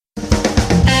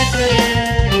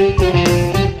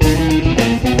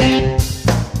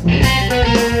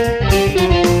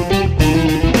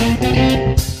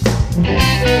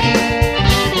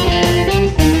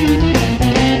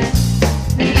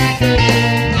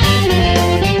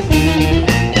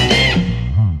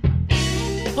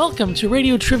welcome to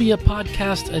Radio Trivia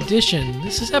Podcast Edition.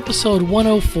 This is episode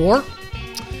 104,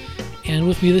 and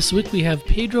with me this week we have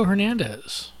Pedro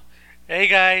Hernandez. Hey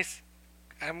guys,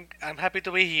 I'm happy to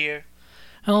be here.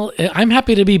 Well, I'm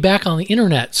happy to be back on the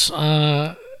internets.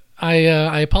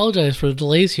 I apologize for the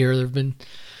delays here. There have been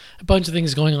a bunch of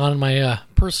things going on in my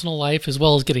personal life, as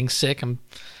well as getting sick. I'm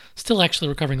still actually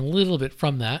recovering a little bit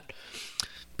from that.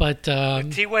 But The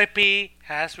TYP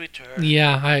has returned.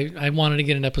 yeah, I wanted to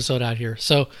get an episode out here.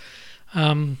 So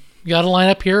got a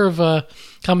lineup here of a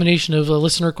combination of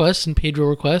listener requests and Pedro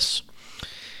requests.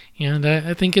 And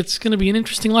I think it's going to be an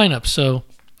interesting lineup. So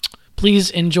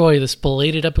please enjoy this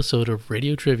belated episode of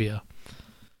Radio Trivia.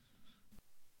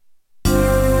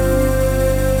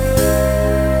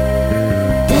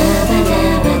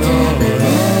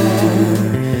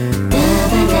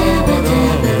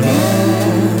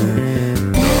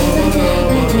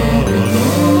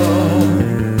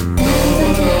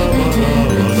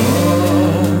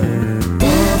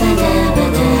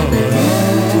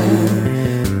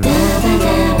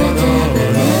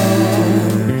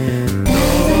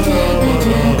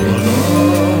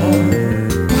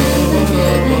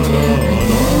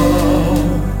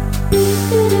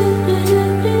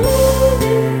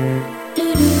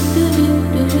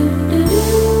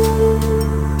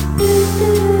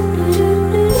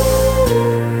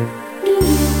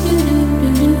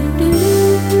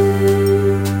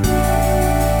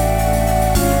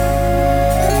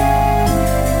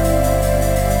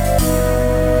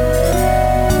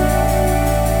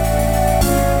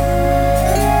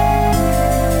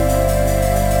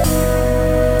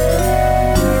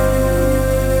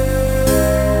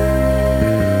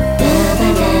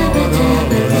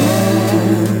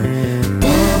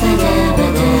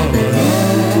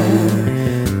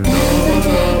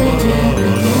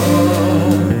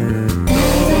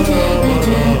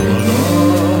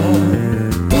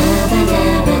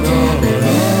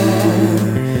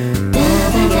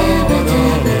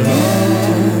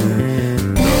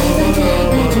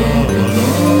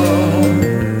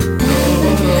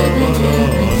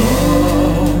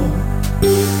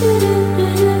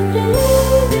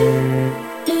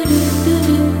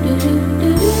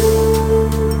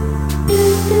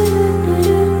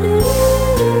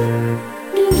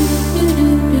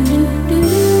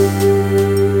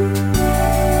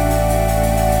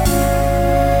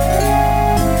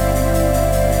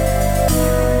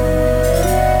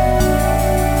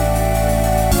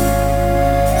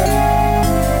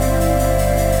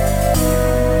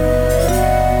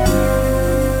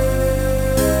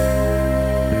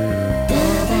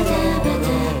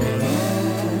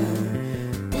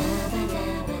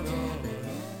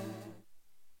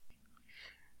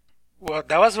 Well,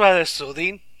 that was rather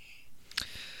soothing.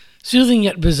 Soothing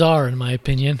yet bizarre, in my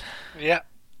opinion. Yeah.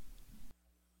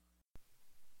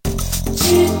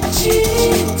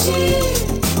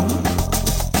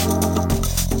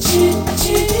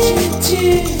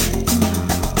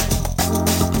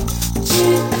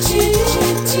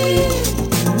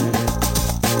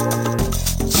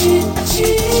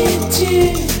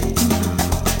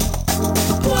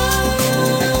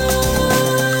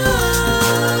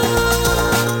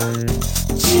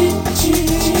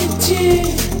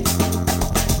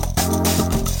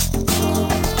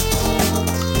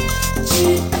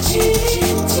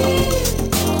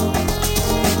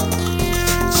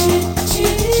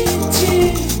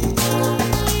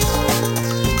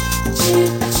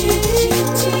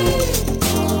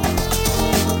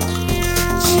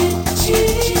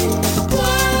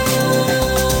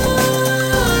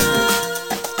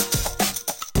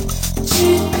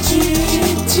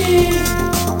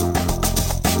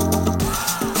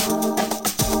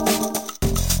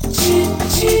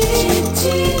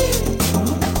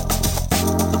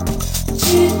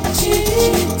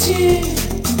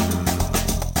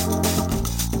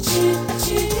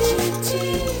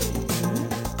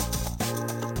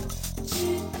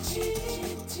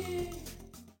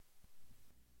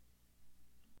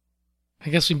 I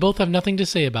guess we both have nothing to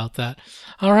say about that.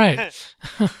 All right.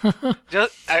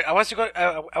 I was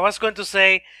going to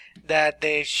say that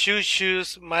the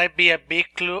shoes might be a big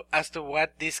clue as to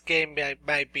what this game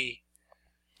might be.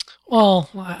 Well,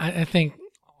 I think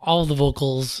all the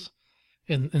vocals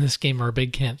in this game are a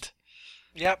big hint.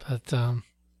 Yep. But all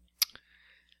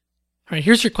right,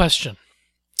 here's your question.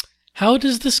 How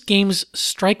does this game's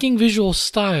striking visual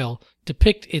style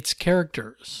depict its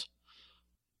characters?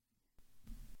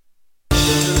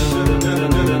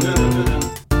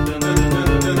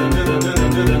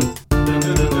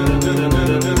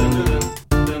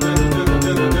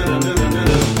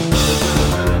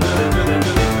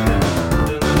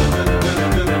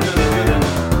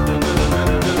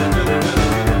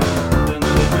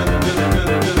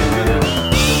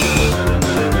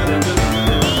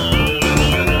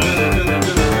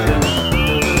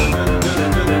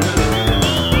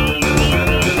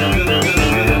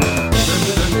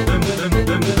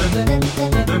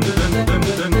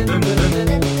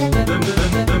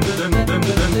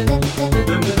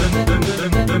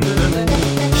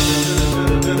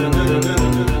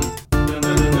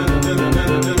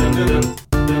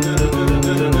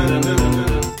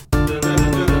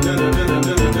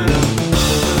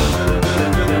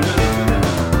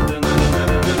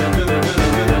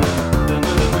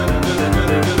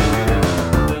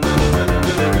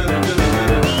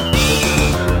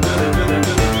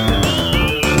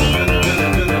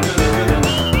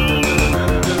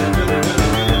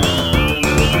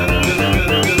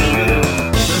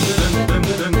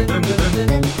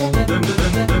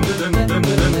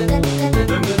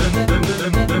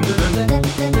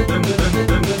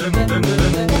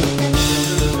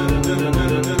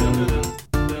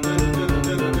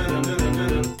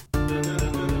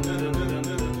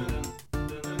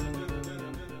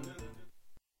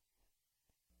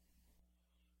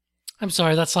 I'm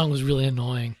sorry, that song was really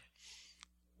annoying.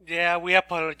 Yeah, we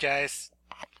apologize.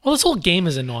 Well, this whole game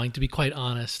is annoying, to be quite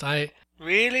honest.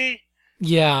 Really?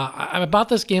 Yeah, I bought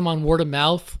this game on word of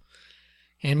mouth,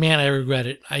 and man, I regret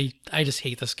it. I just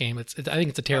hate this game. I think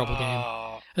it's a terrible game.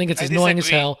 I think it's annoying as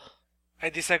hell. I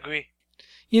disagree.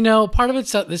 You know, part of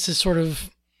it's that this is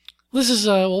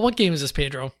well, what game is this,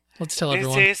 Pedro? Let's tell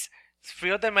everyone. This is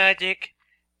Free of the Magic.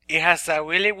 It has a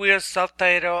really weird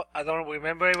subtitle. I don't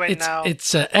remember it now.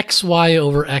 It's XY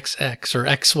over XX or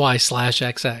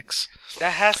XY/XX.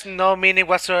 That has no meaning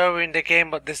whatsoever in the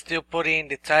game, but they still put it in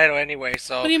the title anyway.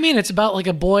 So. What do you mean? It's about like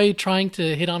a boy trying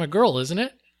to hit on a girl, isn't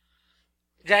it?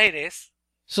 Yeah, it is.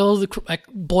 So the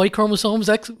boy chromosomes,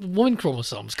 woman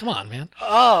chromosomes. Come on, man.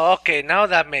 Oh, okay. Now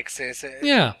that makes sense.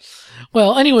 Yeah.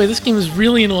 Well, anyway, this game is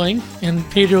really annoying, and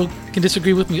Pedro can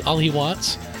disagree with me all he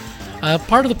wants.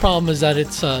 Part of the problem is that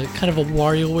it's kind of a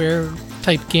WarioWare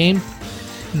type game,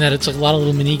 and that it's a lot of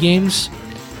little mini games.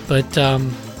 But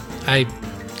I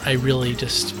really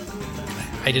just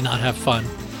I did not have fun.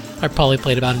 I probably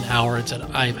played about an hour and said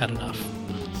I've had enough.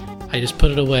 I just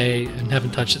put it away and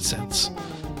haven't touched it since.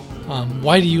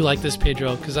 Why do you like this,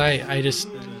 Pedro? Because I just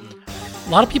a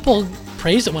lot of people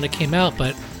praised it when it came out,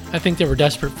 but I think they were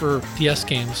desperate for DS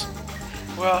games.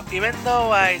 Well, even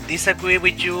though I disagree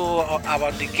with you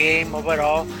about the game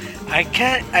overall,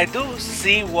 I do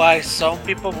see why some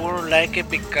people wouldn't like it,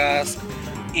 because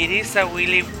it is a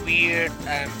really weird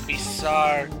and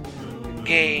bizarre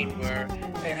game where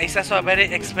it's also a very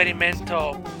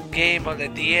experimental game on the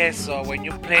DS. So when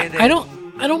you play I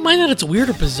don't mind that it's weird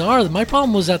or bizarre. My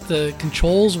problem was that the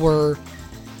controls were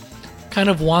kind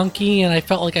of wonky, and I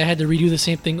felt like I had to redo the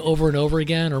same thing over and over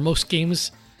again, or most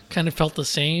games kind of felt the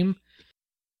same.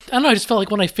 I don't know, I just felt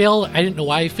like when I failed, I didn't know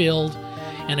why I failed,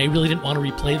 and I really didn't want to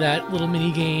replay that little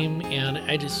mini game, and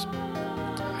I just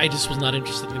was not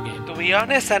interested in the game. To be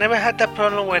honest, I never had that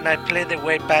problem when I played it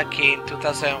way back in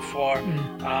 2004.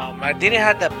 I didn't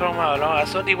have that problem at all. I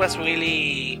thought it was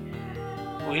really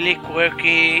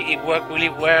quirky. It worked really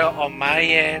well on my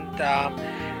end. I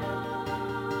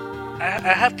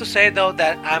have to say though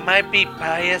that I might be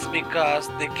biased because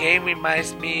the game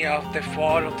reminds me of the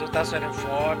fall of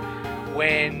 2004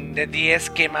 when the DS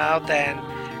came out and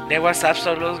there was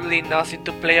absolutely nothing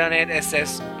to play on it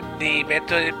except the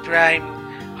Metroid Prime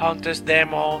Hunters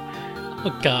demo.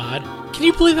 Oh God! Can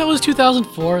you believe that was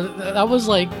 2004? That was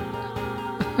like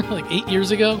 8 years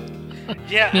ago.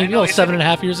 Yeah, maybe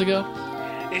 7.5 years ago.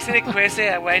 Isn't it crazy?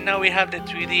 Right now we have the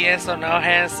 3DS on our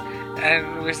hands,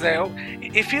 and we say, oh,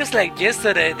 it feels like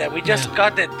yesterday that we just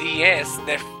got the DS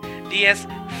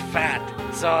fat.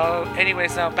 So anyway,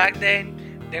 so back then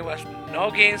there was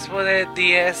no games for the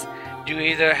DS. You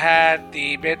either had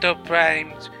the Metroid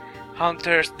Prime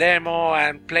Hunters demo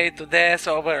and play to death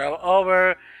over and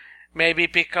over, maybe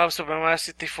pick up Super Mario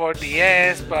 64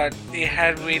 DS, but it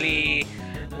had really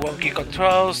wonky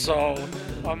controls, so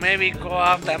or maybe go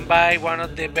out and buy one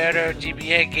of the better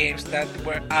GBA games that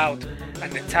were out at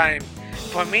the time.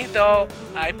 For me though,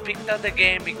 I picked up the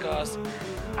game because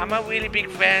I'm a really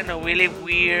big fan of really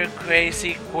weird,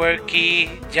 crazy, quirky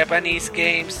Japanese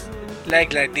games like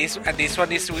this, and this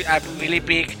one is a really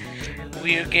big,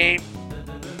 weird game.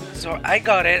 So I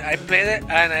got it, I played it,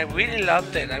 and I really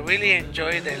loved it. I really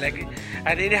enjoyed it. Like,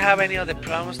 I didn't have any of the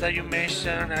problems that you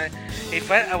mentioned. I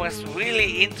was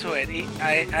really into it.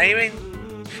 I even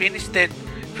finished it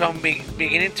from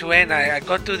beginning to end. I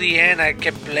got to the end, I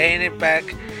kept playing it back.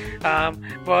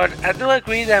 But I do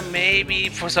agree that maybe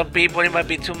for some people it might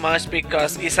be too much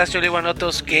because it's actually one of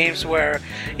those games where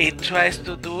it tries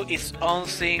to do its own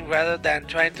thing rather than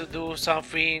trying to do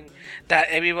something that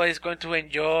everybody's going to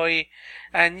enjoy.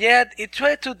 And yet it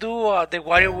tried to do the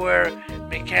WarioWare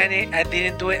mechanic. I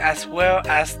didn't do it as well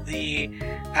as the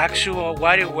actual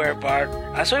WarioWare part.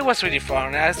 I thought it was really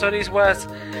fun. I thought it was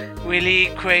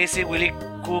really crazy, really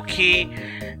kooky,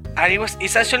 and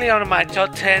it's actually on my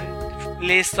top 10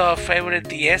 list of favorite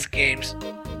DS games.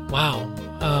 Wow.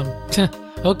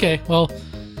 Okay, well,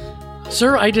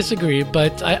 sir, I disagree,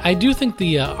 but I do think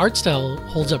the art style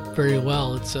holds up very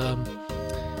well. It's all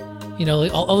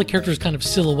the characters kind of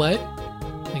silhouette.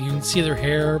 Like, you can see their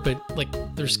hair, but like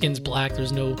their skin's black.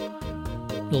 There's no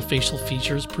real facial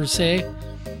features per se,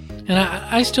 and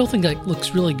I still think that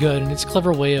looks really good. And it's a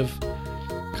clever way of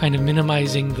kind of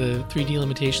minimizing the 3D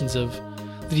limitations of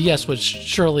the DS, which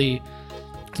surely,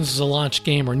 since this is a launch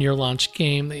game or near launch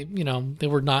game, they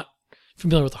were not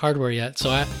familiar with the hardware yet.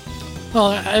 So I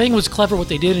think it was clever what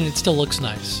they did, and it still looks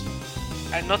nice.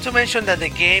 And not to mention that the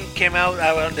game came out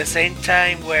around the same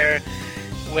time where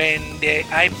when the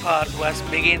iPod was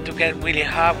beginning to get really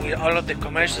hot with all of the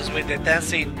commercials with the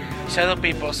dancing shadow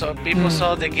people. So people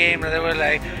saw the game and they were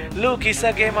like, look, it's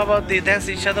a game about the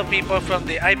dancing shadow people from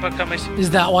the iPod commercial. Is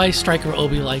that why Striker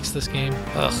Obi likes this game?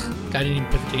 Ugh, I didn't even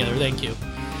put it together. Thank you.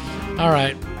 All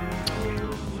right.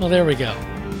 Well, there we go.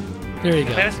 There you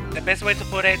go. The best way to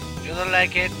put it, you don't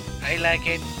like it, I like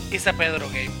it, it's a Pedro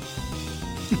game.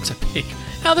 It's a pig.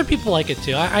 Other people like it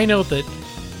too. I know that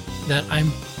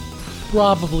I'm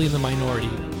probably in the minority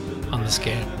on this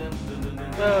game.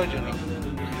 Well, you know.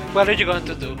 What are you going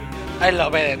to do? I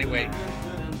love it anyway.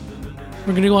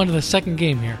 We're going to go on to the second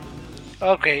game here.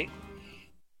 Okay.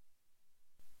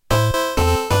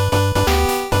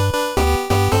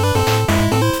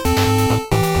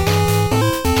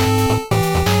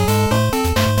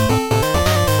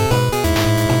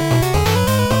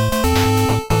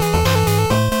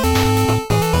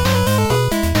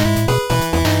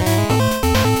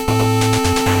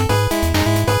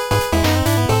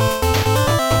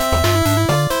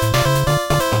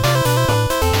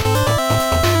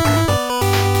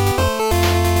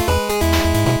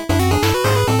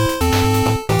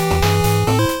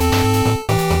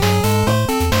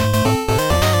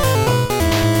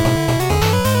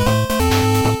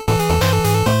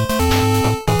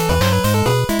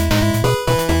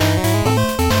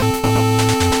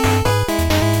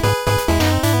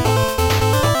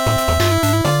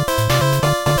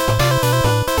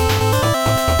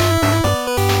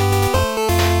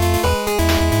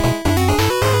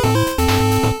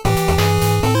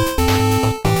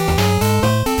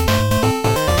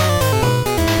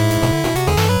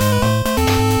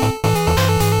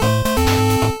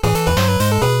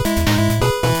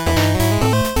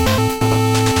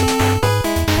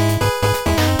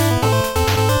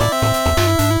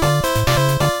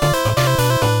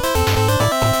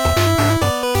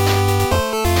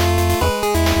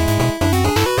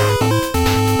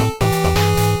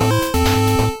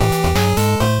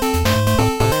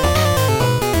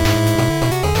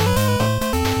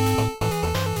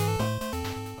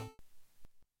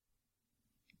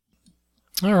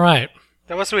 All right.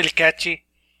 That was really catchy.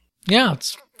 Yeah,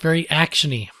 it's very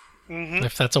action-y,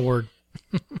 if that's a word.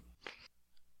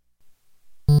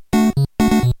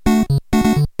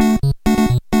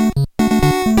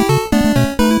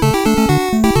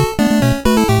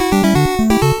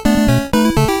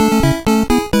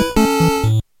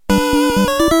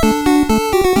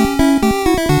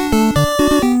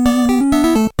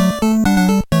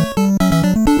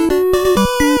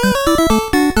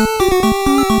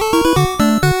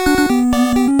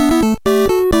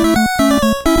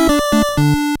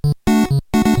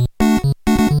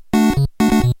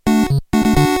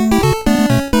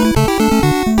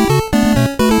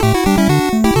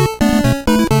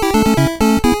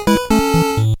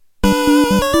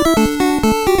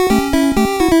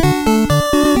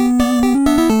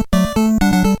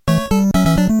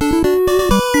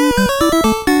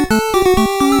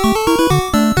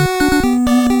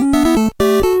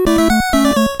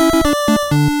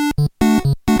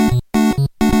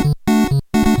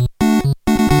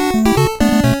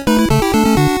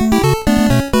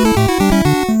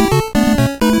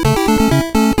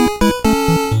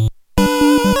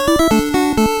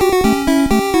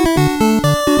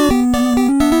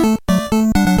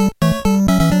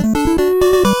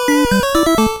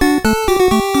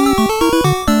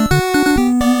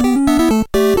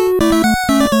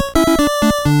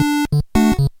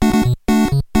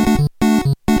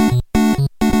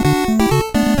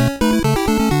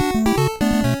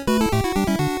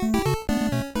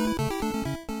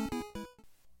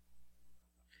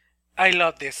 I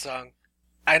love this song.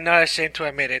 I'm not ashamed to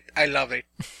admit it. I love it.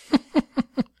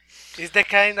 It's the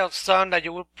kind of song that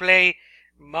you would play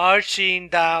marching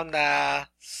down the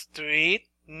street.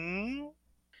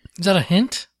 Is that a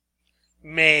hint?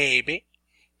 Maybe.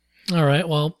 All right,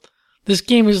 well, this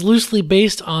game is loosely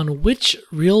based on which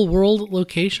real-world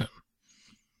location?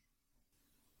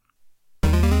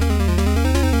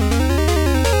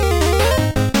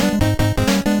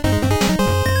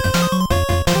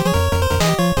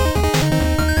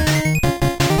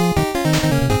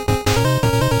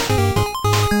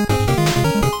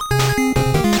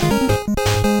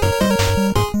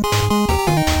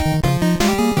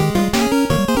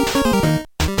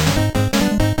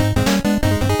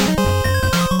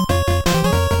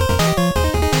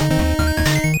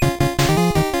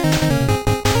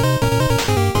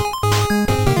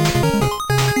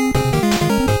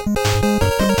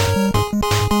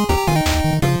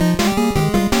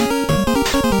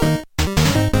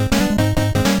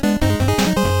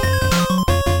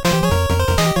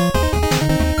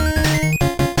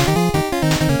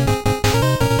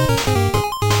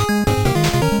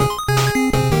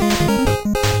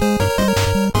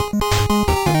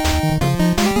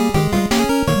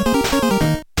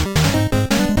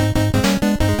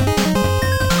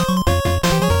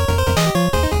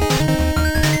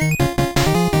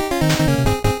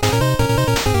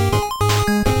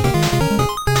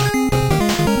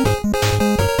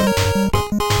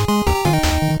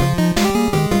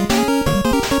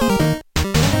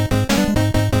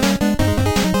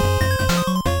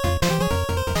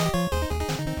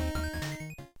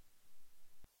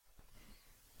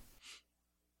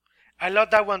 I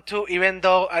love that one too, even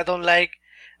though I don't like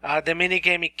the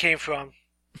minigame it came from.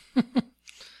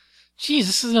 Jeez,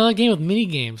 this is another game with mini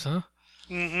games, huh?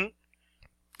 Mm-hmm.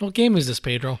 What game is this,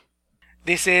 Pedro?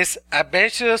 This is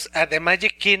Adventures at the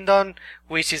Magic Kingdom,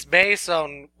 which is based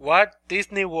on Walt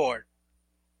Disney World.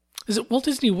 Is it Walt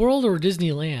Disney World or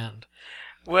Disneyland?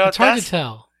 Well, it's hard to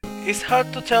tell. It's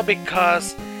hard to tell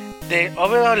because the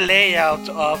overall layout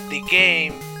of the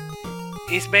game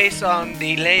is based on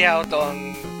the layout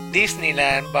on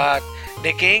Disneyland, but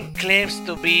the game claims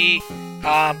to be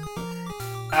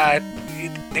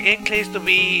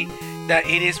that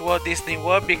it is Walt Disney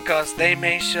World because they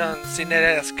mention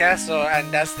Cinderella's castle,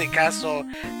 and that's the castle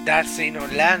that's in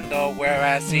Orlando,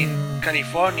 whereas in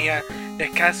California the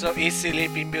castle is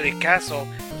Sleeping Beauty Castle.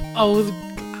 Oh,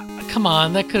 come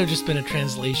on, that could have just been a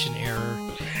translation error.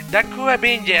 That could have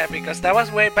been, yeah, because that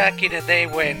was way back in the day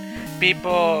when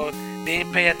people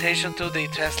didn't pay attention to the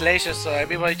translation, so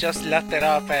everybody just left it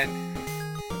off.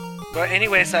 But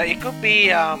anyways, it could be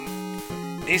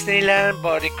Disneyland,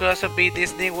 but it could also be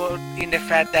Disney World in the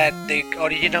fact that the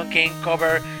original game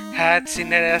cover had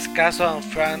Cinderella's castle on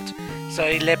front, so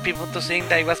it led people to think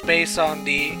that it was based on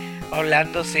the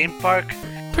Orlando theme park.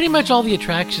 Pretty much all the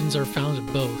attractions are found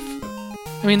at both.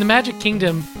 I mean, the Magic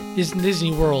Kingdom is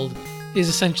Disney World is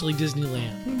essentially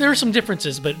Disneyland. There are some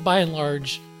differences, but by and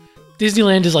large,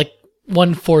 Disneyland is like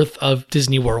 1/4 of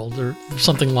Disney World or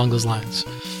something along those lines.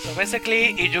 So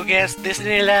basically, if you guess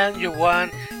Disneyland, you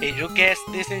won. If you guess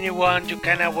Disney One, you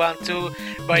kinda won too.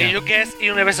 But if you guess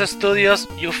Universal Studios,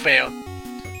 you failed.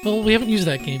 Well, we haven't used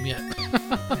that game yet.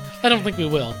 I don't think we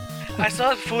will. I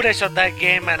saw footage of that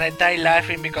game and I died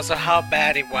laughing because of how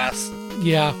bad it was.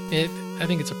 Yeah, I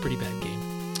think it's a pretty bad game.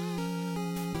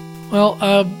 Well,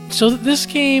 so this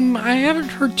game, I haven't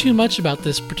heard too much about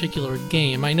this particular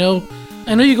game. I know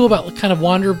you go about kind of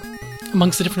wander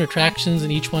amongst the different attractions,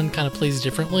 and each one kind of plays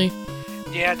differently.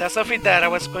 Yeah, that's something that I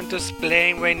was going to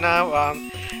explain right now.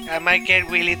 I might get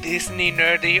really Disney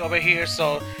nerdy over here,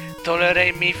 so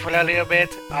tolerate me for a little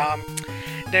bit.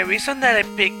 The reason that I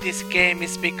picked this game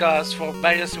is because for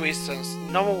various reasons.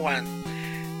 Number one,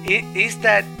 it is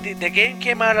that the game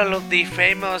came out of the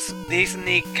famous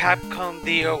Disney Capcom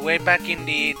deal way back in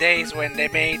the days when they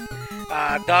made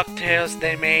DuckTales,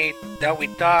 they made Duck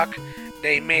with Duck,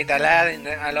 they made Aladdin,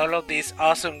 and all of these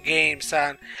awesome games.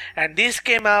 And this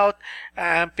came out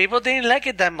and people didn't like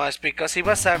it that much because it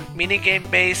was a minigame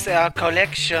based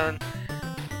collection.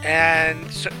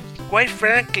 And so, quite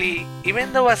frankly,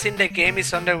 even though I think the game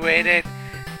is underrated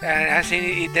and I think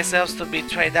it deserves to be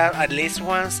tried out at least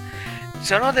once,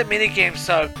 some of the minigames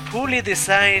are poorly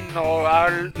designed or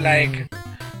are like,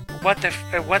 what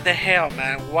the hell,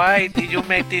 man? Why did you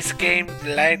make this game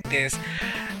like this?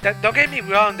 Don't get me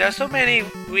wrong, there's so many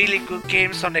really good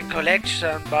games on the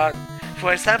collection, but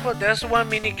for example, there's one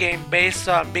minigame based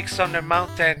on Big Thunder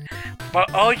Mountain,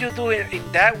 but all you do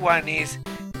in that one is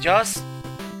just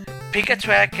pick a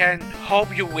track and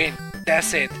hope you win.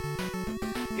 That's it.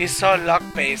 It's so luck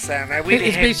based, and I really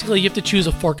It's basically you have to choose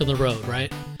a fork in the road,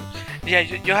 right? Yeah,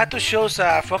 you have to choose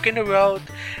a fork in the road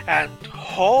and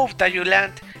hope that you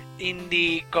land in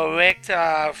the correct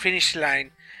finish line,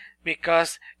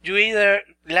 because you either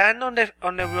land on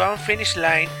the wrong finish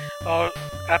line or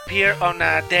appear on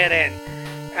a dead end,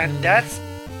 and that's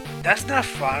not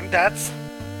fun. That's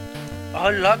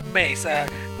all luck based.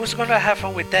 Who's gonna have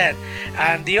fun with that?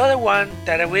 And the other one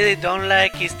that I really don't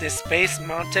like is the Space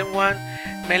Mountain one,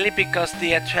 mainly because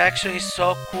the attraction is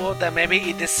so cool that maybe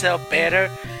it deserves better,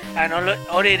 and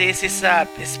all it is a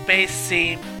space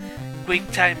theme quick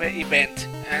time event,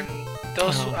 and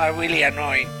those are really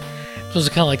annoying. So is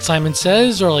it kind of like Simon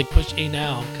Says, or like push A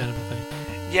now kind of a thing?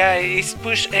 Yeah, it's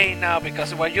push A now,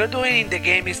 because what you're doing in the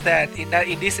game is that in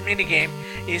this mini game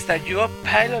is that you're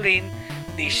piloting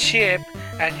the ship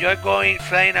and you're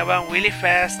flying around really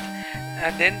fast,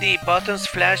 and then the buttons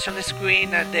flash on the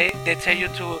screen and they tell you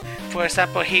to, for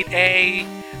example, hit A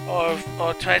or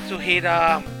try to hit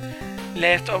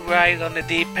left or right on the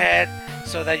D-pad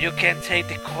so that you can take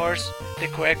the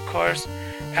correct course.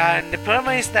 And the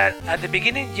problem is that at the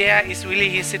beginning, yeah, it's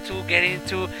really easy to get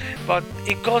into, but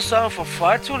it goes on for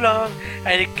far too long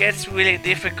and it gets really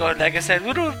difficult. Like I said,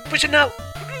 push it now.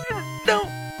 No.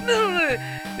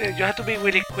 You have to be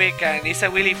really quick, and it's a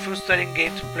really frustrating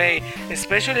game to play,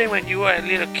 especially when you are a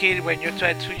little kid, when you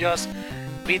try to just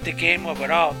beat the game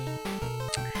overall.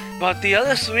 But the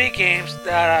other three games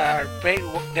that are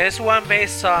there's one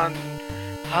based on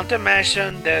Haunted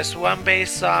Mansion, there's one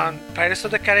based on Pirates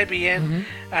of the Caribbean,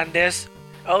 and there's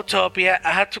Autopia.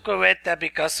 I have to correct that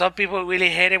because some people really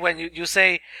hate it when you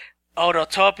say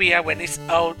Autotopia when it's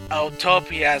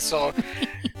Autopia. So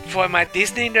For my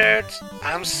Disney nerds,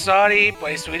 I'm sorry,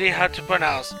 but it's really hard to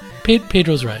pronounce.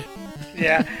 Pedro's right.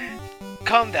 Yeah,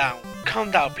 calm down,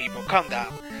 people, calm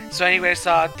down. So, anyways,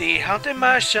 the Haunted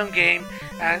Mansion game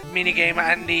and minigame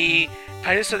and the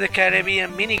Pirates of the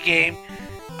Caribbean minigame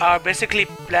are basically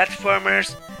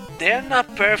platformers. They're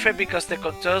not perfect because the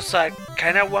controls are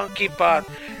kind of wonky, but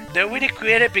they're really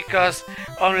creative because,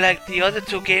 unlike the other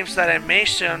two games that I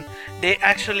mentioned, they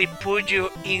actually put you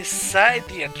inside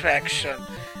the attraction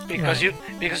because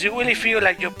Right. you really feel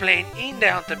like you're playing in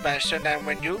the Haunted Mansion.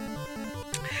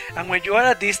 And when you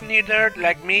are a Disney nerd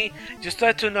like me, you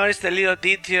start to notice the little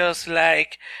details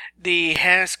like the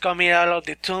hands coming out of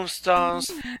the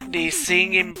tombstones, the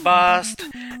singing bust,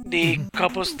 the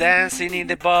couples dancing in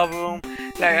the ballroom.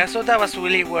 Like, I thought that was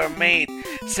really well made.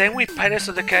 Same with Pirates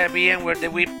of the Caribbean, where they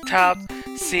whipped out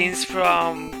scenes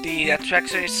from the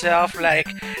attraction itself, like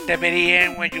the very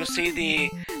end when you see the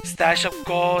stash of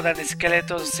gold and the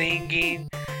skeleton singing,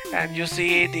 and you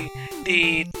see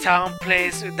the town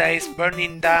place that is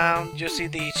burning down, you see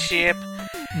the ship.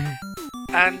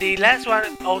 And the last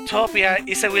one, Autopia,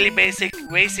 is a really basic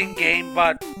racing game,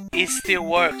 but it still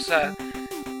works.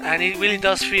 And it really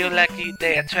does feel like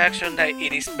the attraction that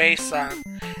it is based on.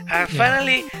 And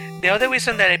finally, the other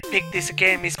reason that I picked this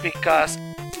game is because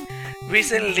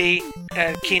recently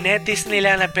Kinect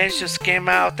Disneyland Adventures came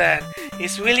out, and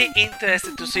it's really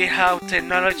interesting to see how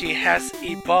technology has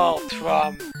evolved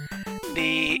from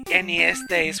the NES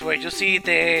days, where you see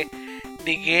the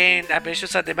game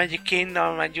Adventures of the Magic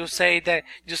Kingdom, and you see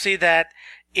that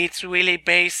it's really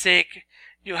basic.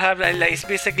 You have like it's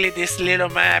basically this little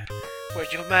map where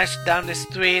you march down the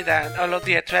street and all of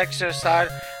the attractions are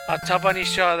on top of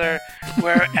each other,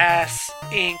 whereas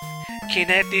in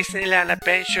Kinect Disneyland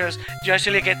Adventures you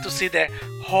actually get to see the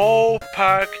whole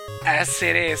park as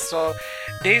it is. So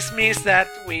this means that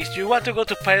if you want to go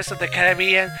to Pirates of the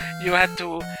Caribbean, you have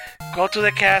to go to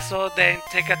the castle, then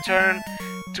take a turn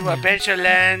to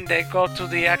Adventureland, then go to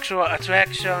the actual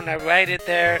attraction and ride it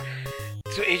there.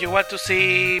 So if you want to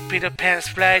see Peter Pan's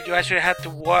flight, you actually have to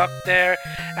walk there,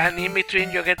 and in between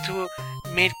you get to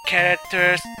meet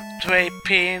characters, trade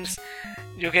pins,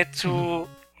 you get to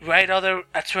ride other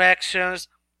attractions.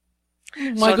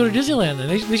 Why go to Disneyland then?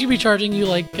 They should be charging you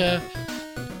like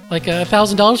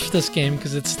 $1,000 for this game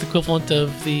because it's the equivalent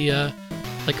of the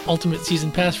like ultimate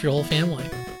season pass for your whole family.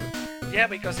 Yeah,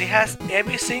 because it has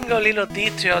every single little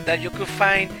detail that you could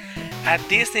find at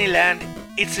Disneyland.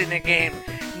 It's in the game.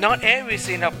 Not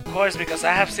everything, of course, because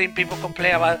I have seen people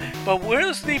complain about, but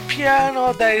where's the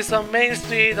piano that is on Main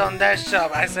Street on that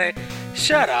shop? I say,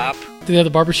 shut up. Do they have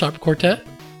the barbershop quartet?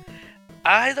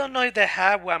 I don't know if they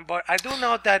have one, but I do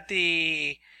know that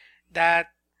that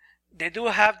they do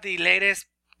have the latest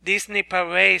Disney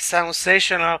Parade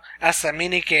Sensational as a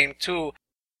minigame too.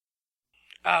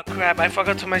 Oh crap, I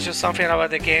forgot to mention something about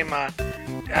the game.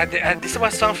 This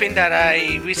was something that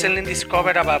I recently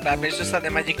discovered about Adventures of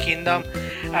the Magic Kingdom.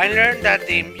 I learned that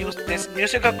the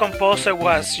musical composer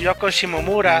was Yoko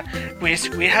Shimomura, which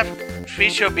we have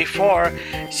featured before.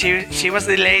 She was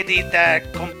the lady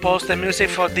that composed the music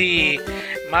for the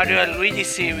Mario and Luigi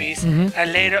series,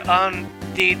 and later on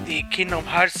did the Kingdom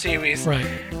Hearts series. Right.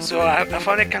 So I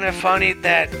found it kind of funny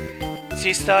that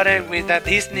she started with a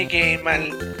Disney game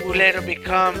and would later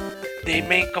become the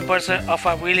main composer of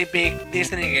a really big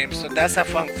Disney game. So that's a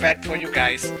fun fact for you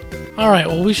guys. All right.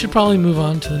 Well, we should probably move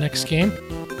on to the next game.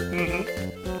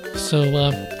 So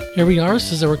here we are.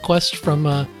 This is a request from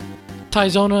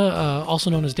Tyzona, also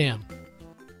known as Dan.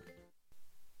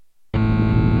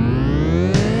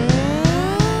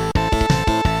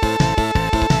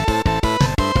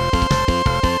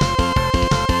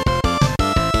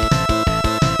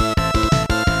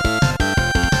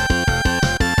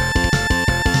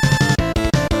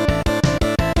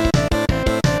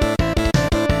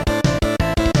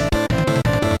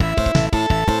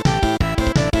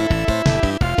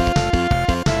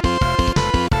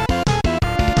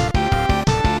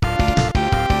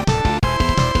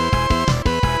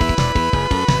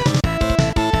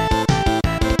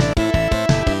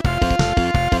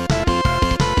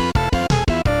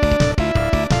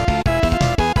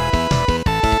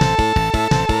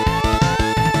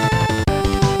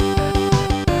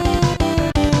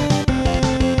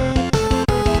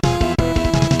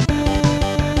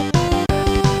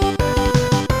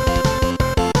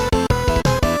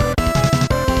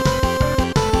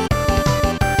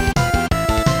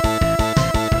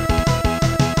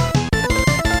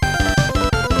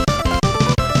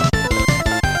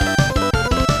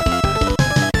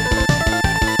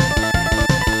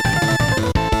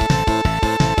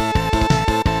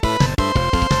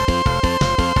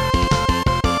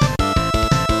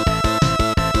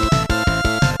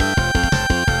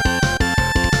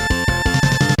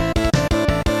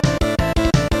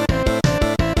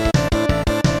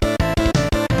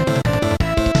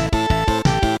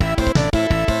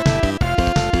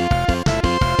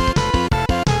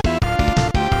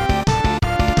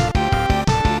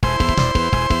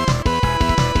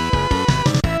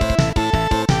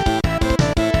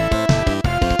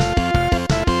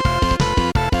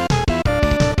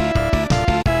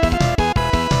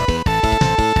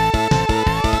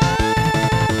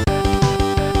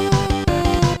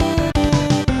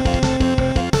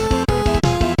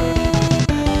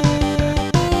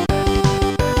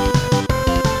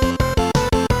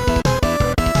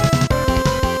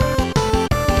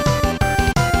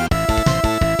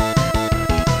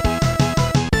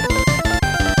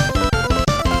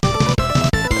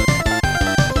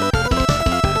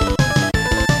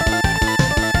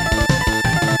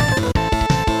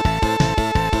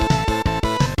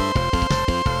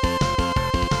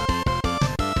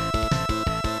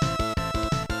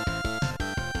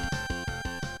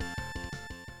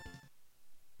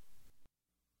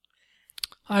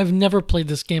 I've never played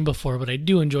this game before, but I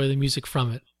do enjoy the music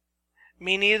from it.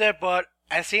 Me neither, but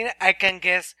I think I can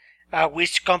guess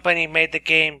which company made the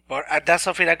game, but that's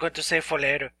something I'm going to say for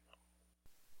later.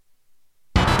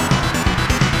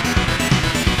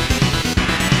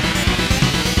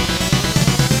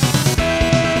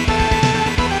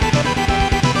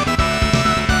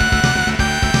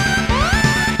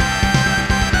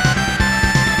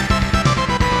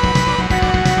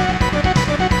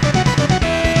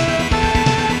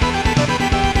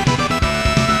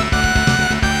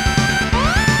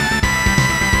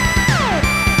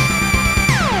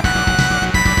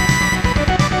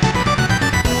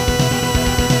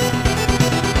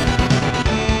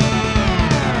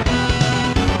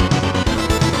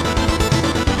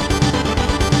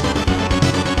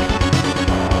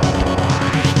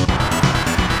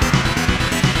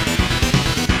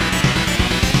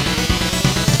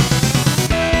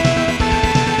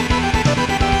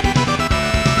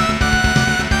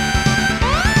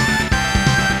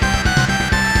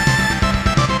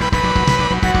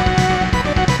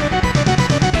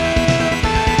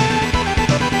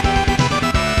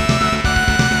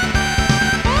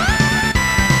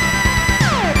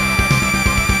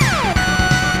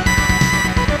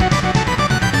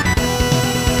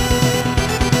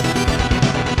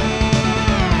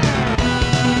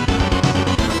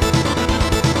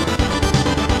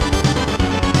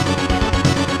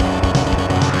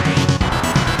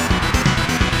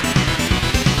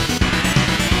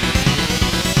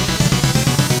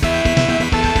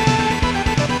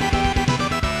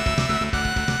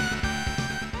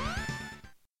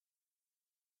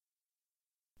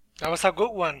 That was a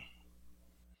good one.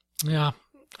 Yeah,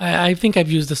 I think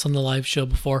I've used this on the live show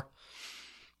before.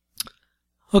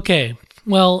 Okay,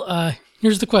 well,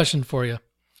 here's the question for you.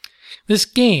 This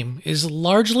game is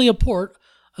largely a port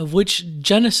of which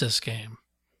Genesis game?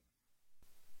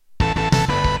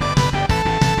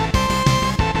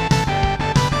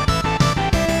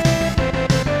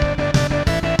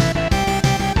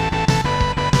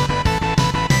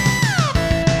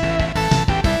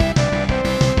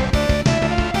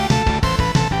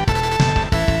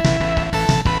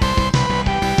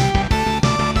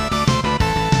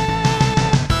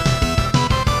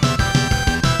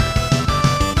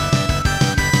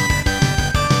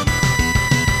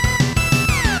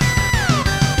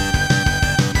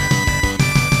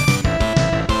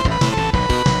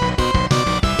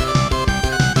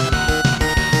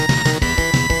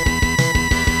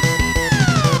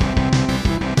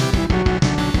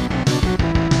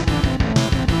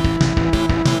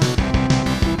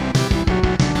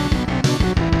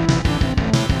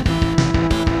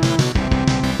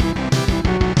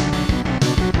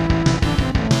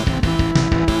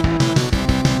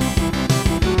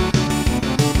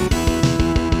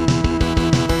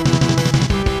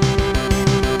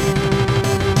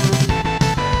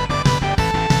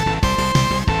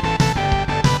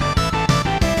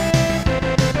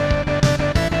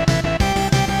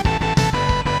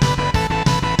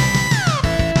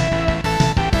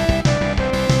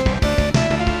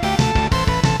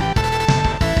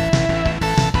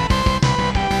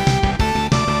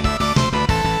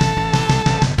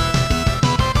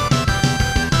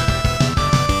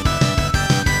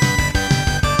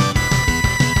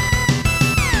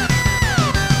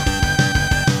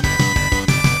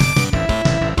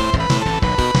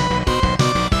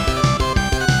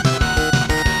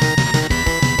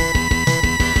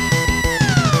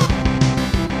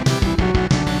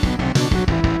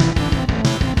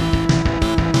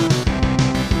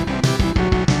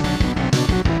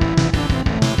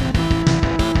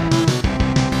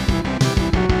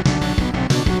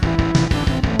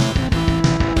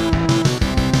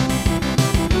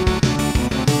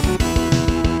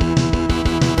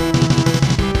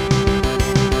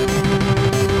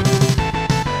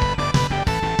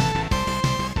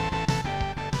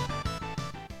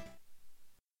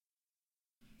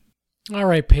 All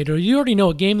right, Pedro, you already know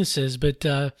what game this is, but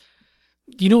do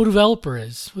you know what developer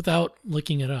is without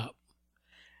looking it up?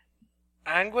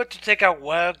 I'm going to take a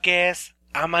wild guess.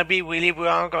 I might be really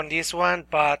wrong on this one,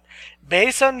 but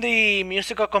based on the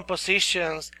musical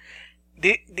compositions,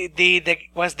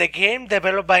 was the game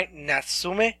developed by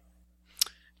Natsume?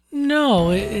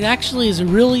 No, it actually is a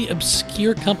really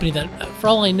obscure company that, for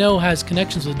all I know, has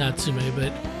connections with Natsume,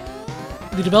 but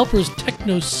the developer is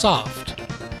Technosoft,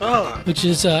 which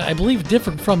is, I believe,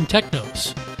 different from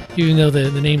Technos, even though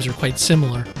the names are quite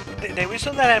similar. The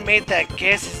reason that I made that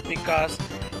guess is because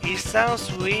it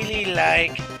sounds really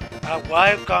like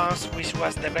Wild Guns, which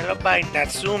was developed by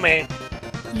Natsume.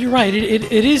 You're right,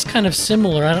 it is kind of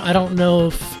similar. I don't know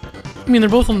if... I mean, they're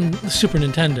both on the Super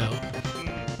Nintendo.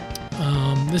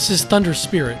 This is Thunder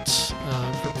Spirits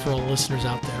for all the listeners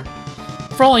out there.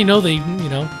 For all I know,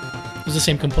 it was the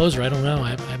same composer. I don't know. I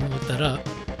haven't looked that up.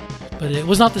 But it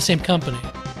was not the same company.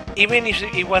 Even if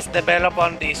it was developed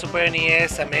on the Super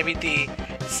NES and maybe the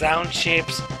sound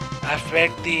chips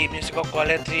affect the musical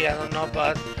quality, I don't know,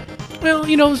 but... Well,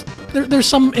 there's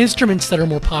some instruments that are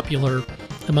more popular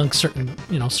among certain,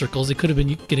 circles. They could have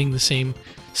been getting the same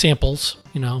samples,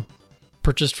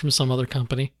 purchased from some other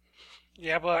company.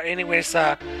 Yeah, but anyways,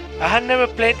 I had never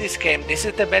played this game. This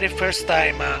is the very first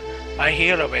time I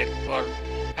hear of it, but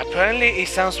apparently it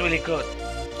sounds really good.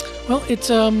 Well,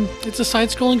 it's a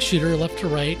side-scrolling shooter, left to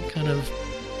right, kind of,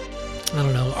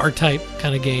 R-type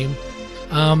kind of game.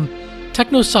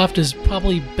 Technosoft is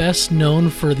probably best known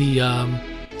for the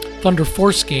Thunder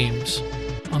Force games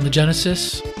on the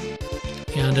Genesis,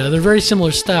 and they're very similar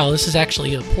style. This is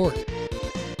actually a port,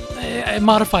 a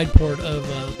modified port of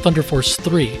Thunder Force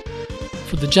 3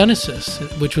 for the Genesis,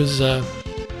 which was,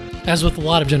 as with a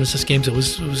lot of Genesis games, it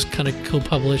was kind of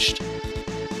co-published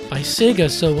by Sega.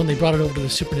 So when they brought it over to the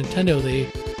Super Nintendo, they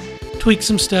tweaked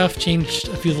some stuff, changed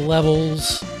a few of the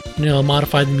levels,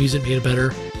 modified the music, made it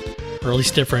better, or at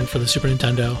least different for the Super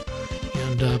Nintendo.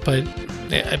 And but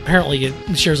apparently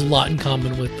it shares a lot in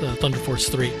common with Thunder Force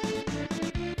 3.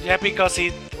 Yeah, because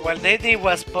what they did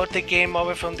was port the game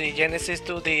over from the Genesis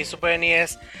to the Super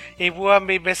NES. It would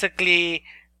be basically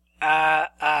a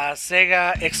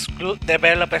Sega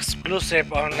developed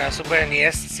exclusive on a Super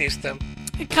NES system.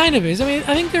 It kind of is. I mean,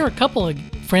 I think there are a couple of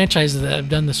franchises that have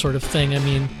done this sort of thing. I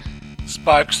mean,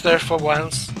 Sparkster for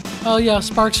once. Oh yeah,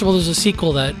 Sparkster. Well, there's a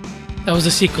sequel that was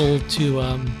a sequel to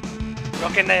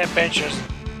Rocket Knight Adventures.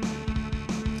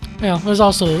 Yeah, there's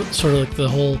also sort of like the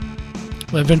whole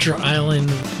Adventure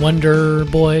Island Wonder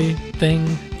Boy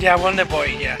thing. Yeah, Wonder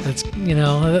Boy. Yeah. That's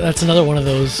that's another one of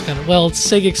those kind of, well, it's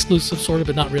Sega exclusive sort of,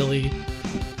 but not really.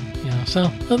 So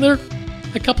there are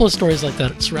a couple of stories like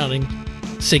that surrounding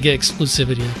Sega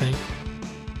exclusivity, I think.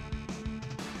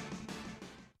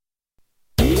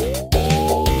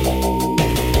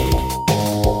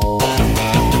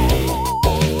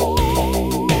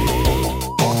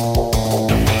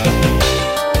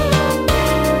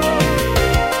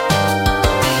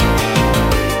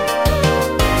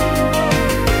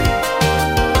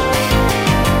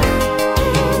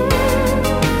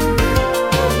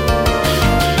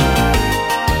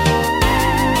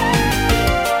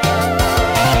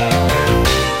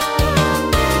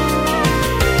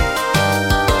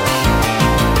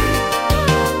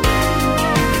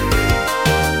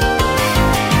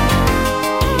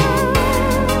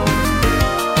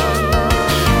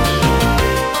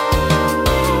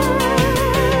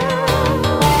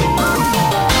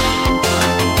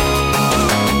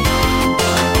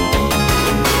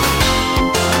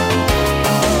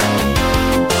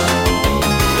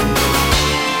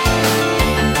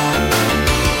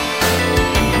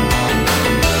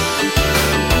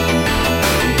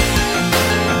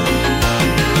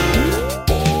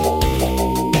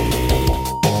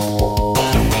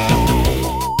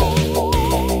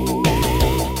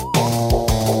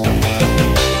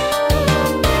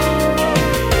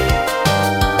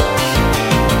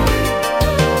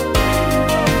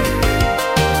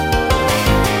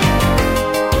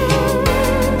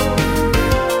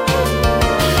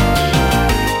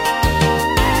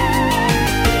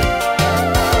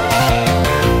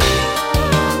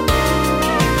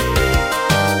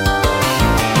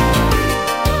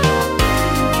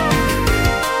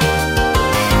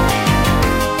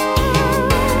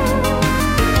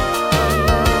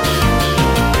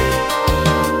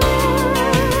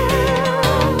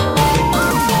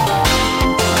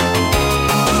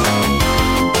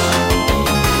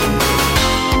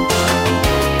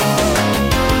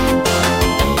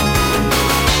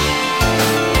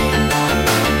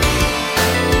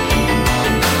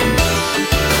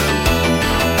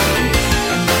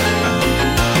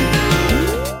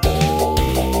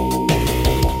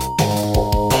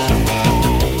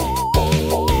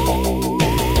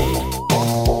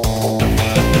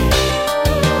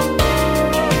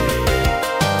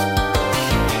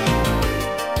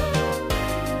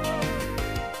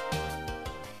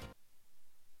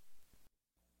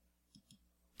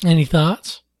 Any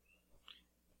thoughts?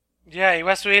 Yeah, it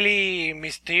was really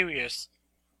mysterious.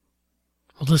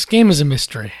 Well, this game is a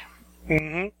mystery.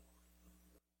 Mm-hmm.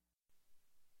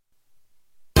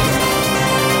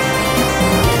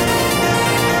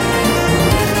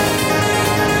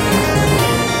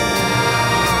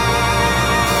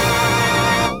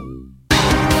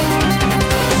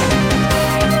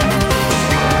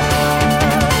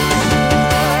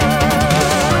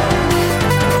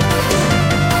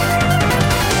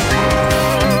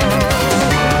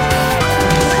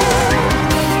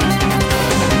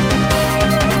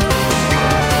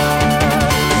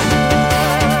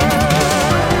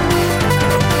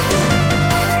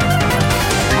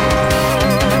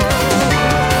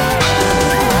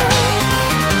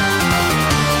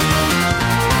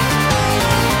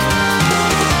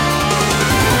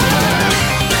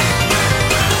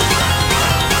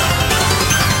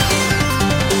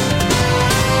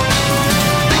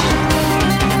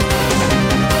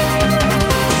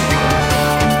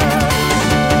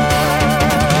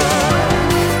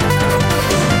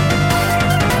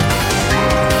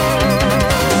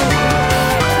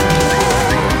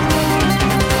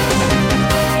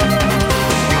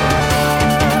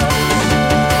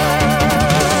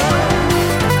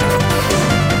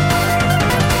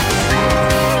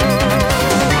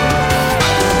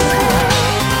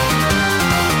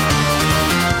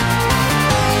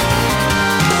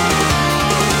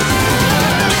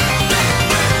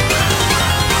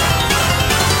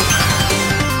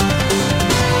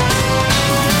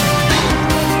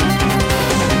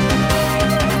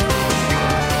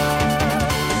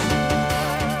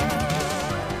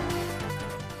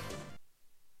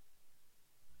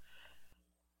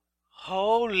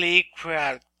 Holy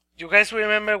crap. You guys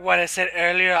remember what I said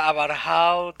earlier about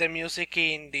how the music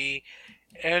in the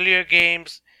earlier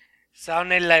games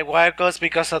sounded like Wild Goats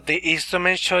because of the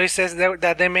instrument choices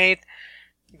that they made?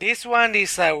 This one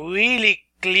is a really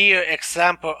clear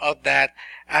example of that,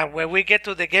 and when we get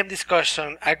to the game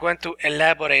discussion, I'm going to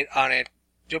elaborate on it.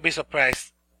 You'll be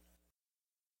surprised.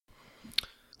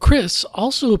 Chris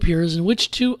also appears in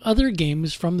which two other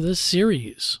games from this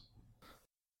series?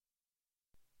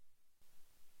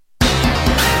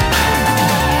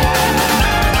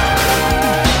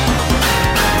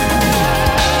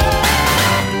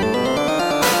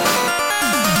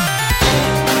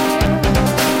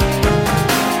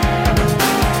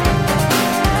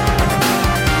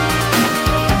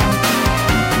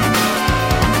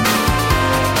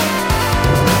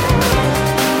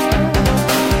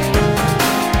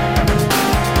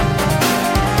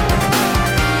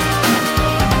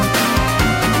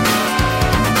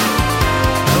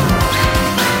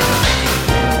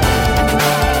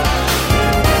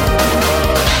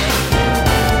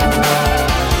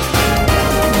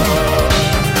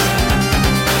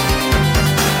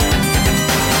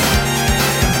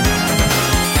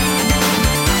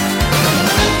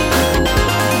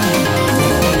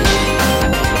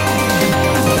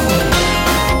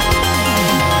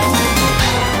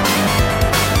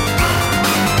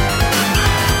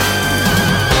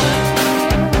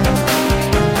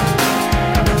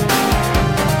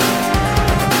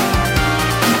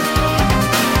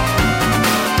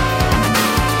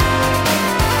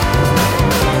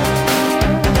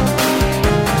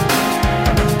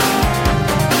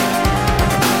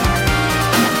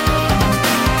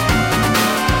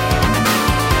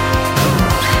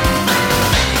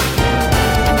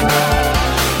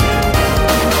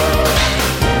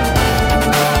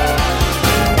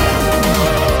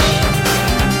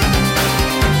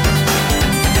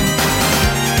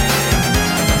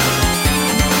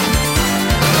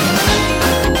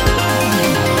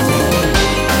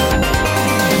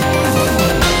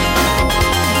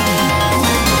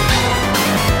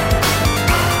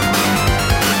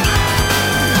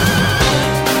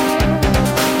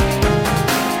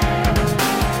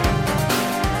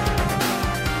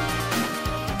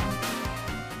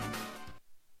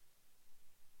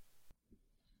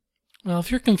 Well,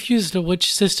 if you're confused at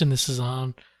which system this is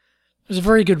on, there's a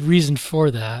very good reason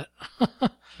for that.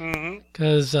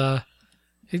 Because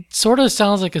it sort of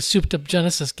sounds like a souped-up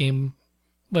Genesis game,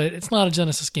 but it's not a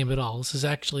Genesis game at all. This is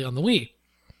actually on the Wii.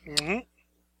 And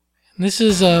this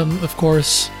is, of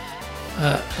course,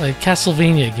 a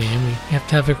Castlevania game. We have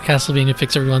to have a Castlevania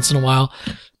fix every once in a while.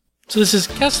 So this is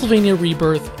Castlevania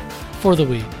Rebirth for the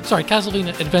Wii. Sorry,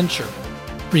 Castlevania Adventure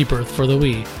Rebirth for the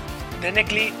Wii.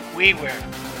 Technically,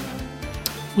 WiiWare.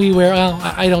 WiiWare, well,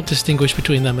 I don't distinguish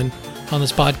between them on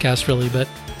this podcast, really, but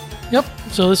yep.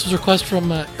 So this was a request from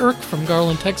Eric from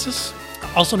Garland, Texas,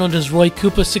 also known as Roy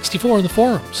Koopa 64 in the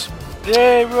forums.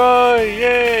 Yay, Roy!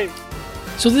 Yay!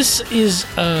 So this is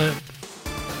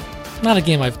not a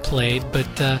game I've played,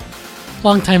 but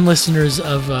longtime listeners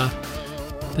of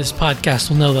this podcast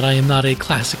will know that I am not a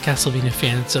classic Castlevania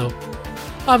fan, so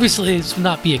obviously this would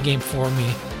not be a game for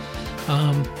me.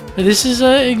 But this is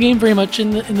a game very much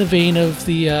in the vein of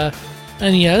the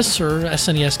NES or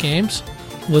SNES games,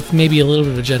 with maybe a little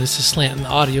bit of a Genesis slant on the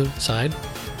audio side.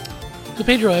 So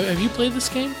Pedro, have you played this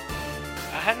game?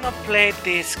 I have not played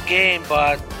this game,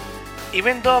 but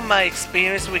even though my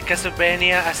experience with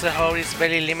Castlevania as a whole is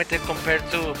very limited compared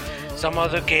to some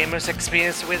other gamers'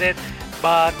 experience with it,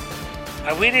 but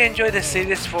I really enjoy the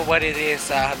series for what it is.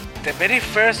 The very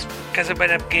first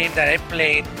Castlevania game that I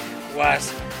played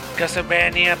was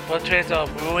Castlevania Portrait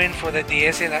of Ruin for the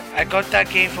DS, and I got that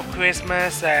game for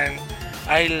Christmas, and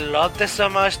I loved it so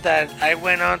much that I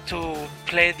went on to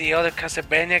play the other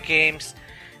Castlevania games.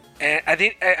 And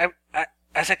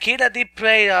as a kid, I did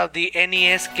play the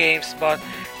NES games, but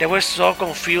they were so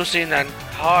confusing and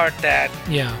hard that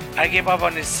I gave up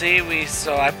on the series.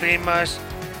 So I pretty much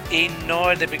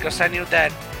ignored it because I knew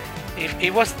that if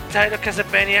it was titled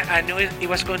Castlevania, I knew it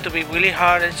was going to be really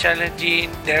hard and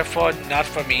challenging, therefore not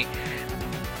for me.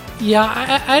 Yeah,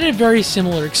 I had a very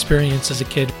similar experience as a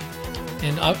kid.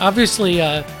 And obviously,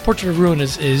 Portrait of Ruin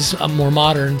is a more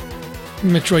modern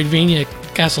Metroidvania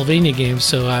Castlevania game,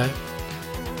 so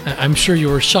I'm sure you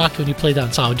were shocked when you played that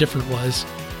and saw how different it was.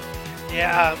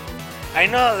 Yeah, I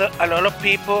know a lot of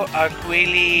people are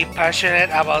really passionate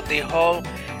about the whole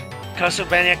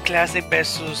Castlevania Classic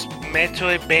versus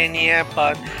Metroidvania,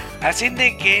 but I think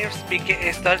the games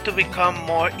start to become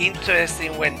more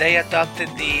interesting when they adopted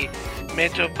the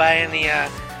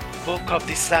Metroidvania book of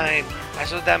design. I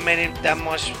saw that made it that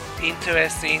much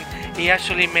interesting. It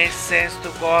actually makes sense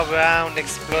to go around,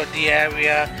 explore the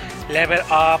area, level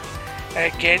up,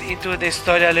 get into the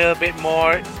story a little bit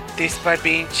more, despite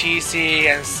being cheesy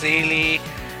and silly.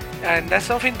 And that's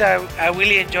something that I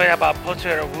really enjoy about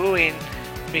Portrait of Ruin,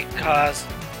 because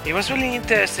it was really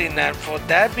interesting, and for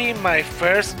that being my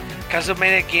first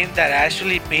Castlevania game that I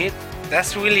actually beat,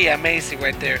 that's really amazing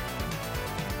right there.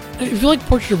 If you like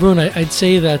Portrait of Ruin, I'd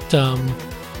say that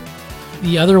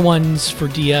the other ones for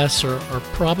DS are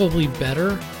probably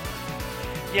better.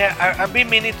 Yeah, I've been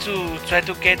meaning to try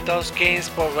to get those games,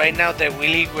 but right now they're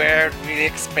really rare, really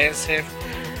expensive.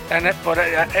 But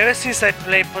ever since I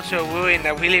played Portrait of Ruin,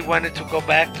 I really wanted to go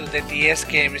back to the DS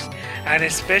games, and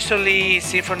especially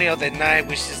Symphony of the Night,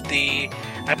 which is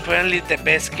apparently the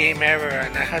best game ever,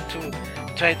 and I had to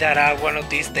try that out one of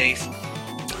these days.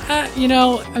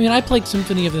 I played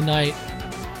Symphony of the Night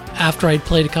after I'd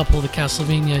played a couple of the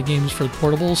Castlevania games for the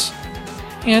portables,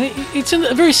 and it's in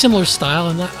a very similar style.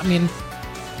 And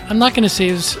I'm not going to say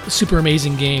it's a super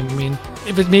amazing game. I mean,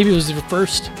 if maybe it was your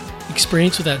first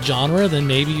experience with that genre, then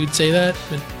maybe you'd say that.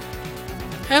 But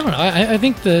I don't know. I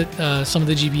think that some of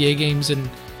the GBA games and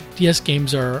DS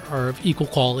games are of equal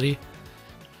quality.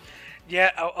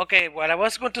 Yeah, okay, what I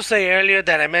was going to say earlier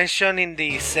that I mentioned in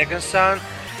the second song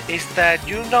is that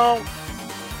you know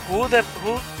who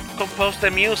composed the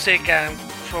music and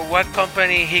for what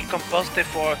company he composed it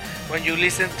for when you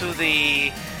listen to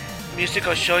the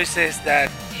musical choices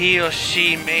that he or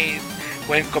she made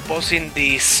when composing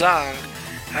the song.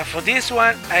 And for this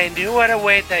one, I knew right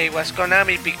away that it was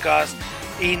Konami, because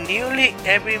in nearly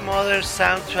every modern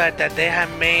soundtrack that they have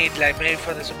made, like maybe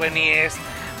for the Super NES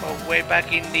or way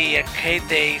back in the arcade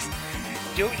days,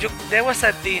 there was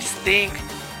a distinct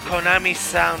Konami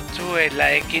sound to it.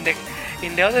 Like in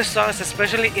the other songs,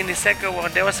 especially in the second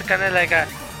one, there was kind of like a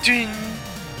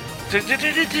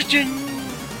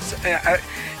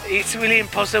it's really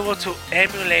impossible to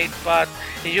emulate, but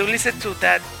if you listen to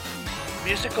that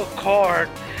musical chord,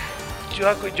 you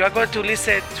are going to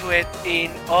listen to it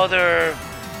in other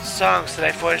songs.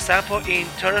 Like for example, in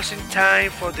Turtles in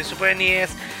Time for the Super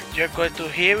NES, you're going to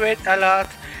hear it a lot,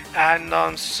 and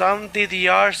on some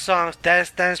DDR songs,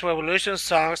 Dance Dance Revolution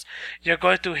songs, you're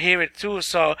going to hear it too.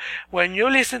 So when you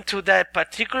listen to that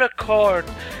particular chord,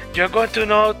 you're going to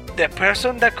know the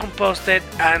person that composed it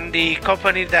and the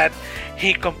company that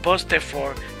he composed it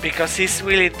for, because it's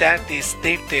really that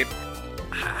distinctive.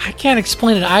 I can't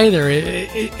explain it either.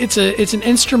 It's an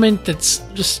instrument that's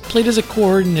just played as a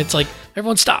chord, and it's like,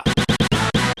 everyone stop.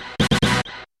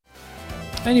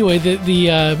 Anyway,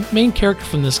 the main character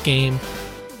from this game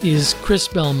is Chris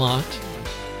Belmont,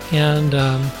 and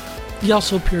he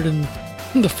also appeared in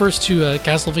the first two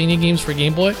Castlevania games for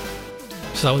Game Boy.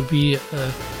 So that would be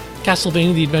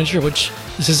Castlevania The Adventure, which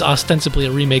this is ostensibly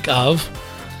a remake of,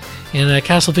 and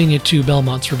Castlevania 2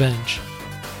 Belmont's Revenge.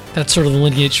 That's sort of the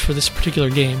lineage for this particular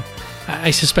game.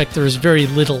 I suspect there is very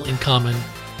little in common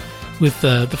with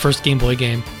the first Game Boy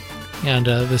game and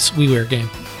this WiiWare game.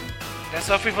 That's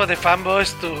something for the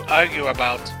fanboys to argue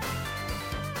about.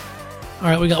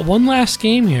 Alright, we got one last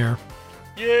game here.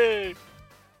 Yay!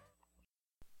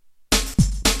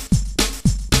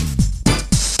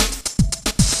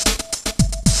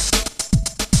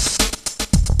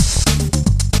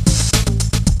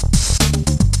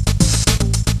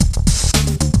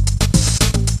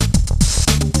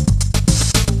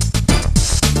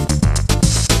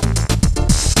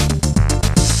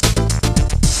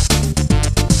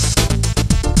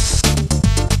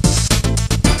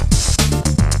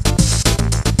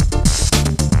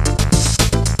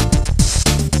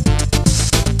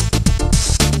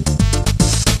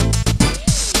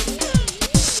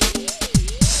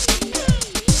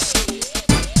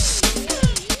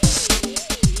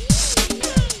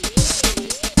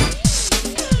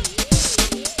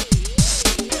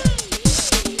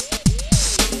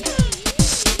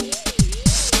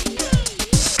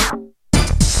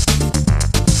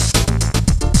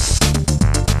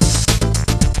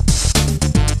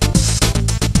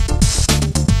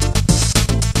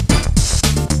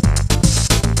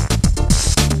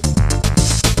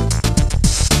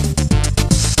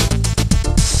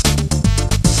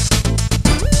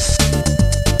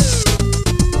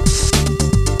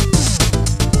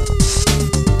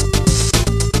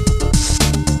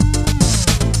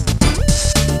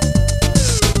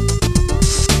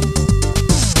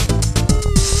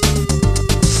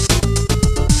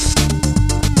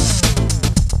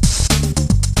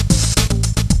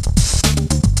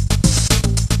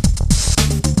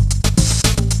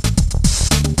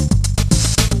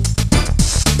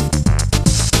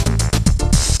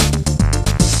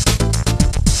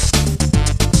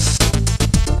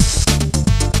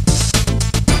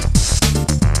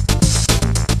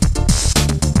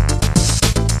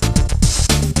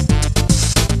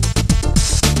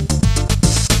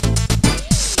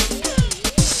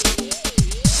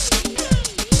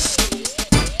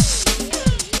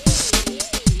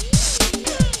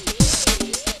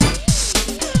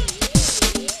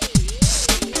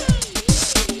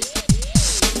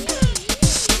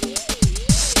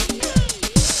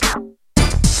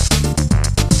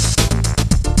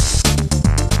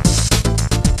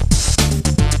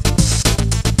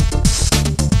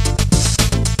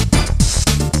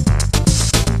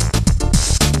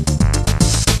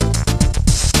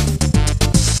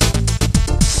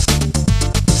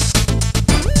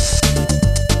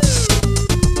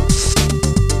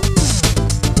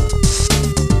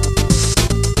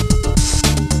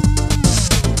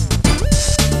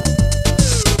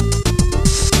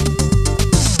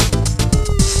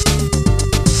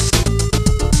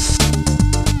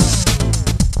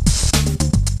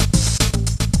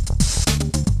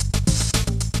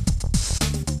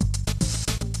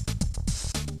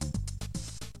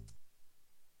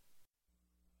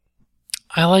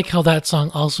 I like how that song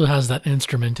also has that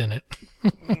instrument in it.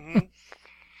 Hmm.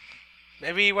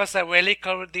 Maybe it was a relic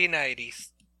of the 90s.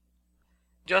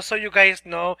 Just so you guys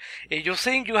know, if you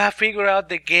think you have figured out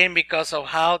the game because of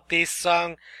how this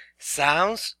song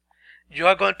sounds, you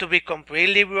are going to be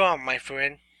completely wrong, my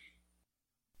friend.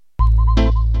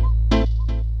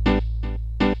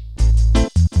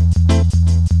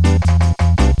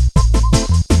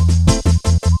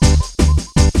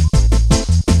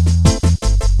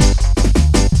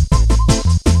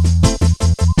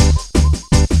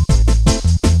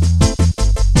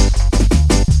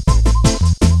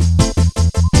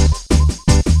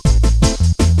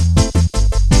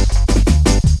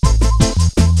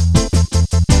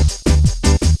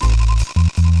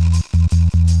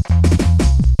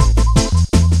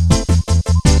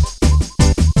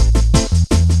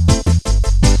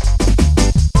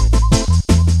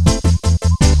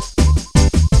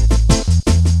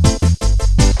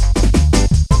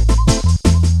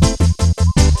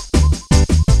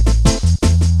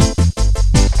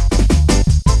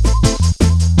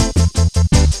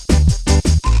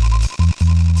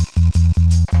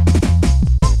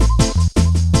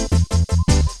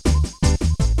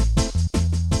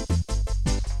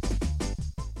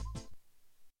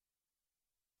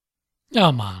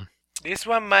 Come on. This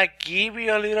one might give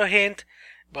you a little hint,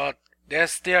 but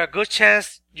there's still a good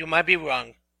chance you might be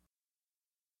wrong.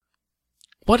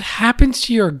 What happens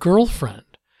to your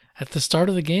girlfriend at the start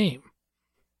of the game?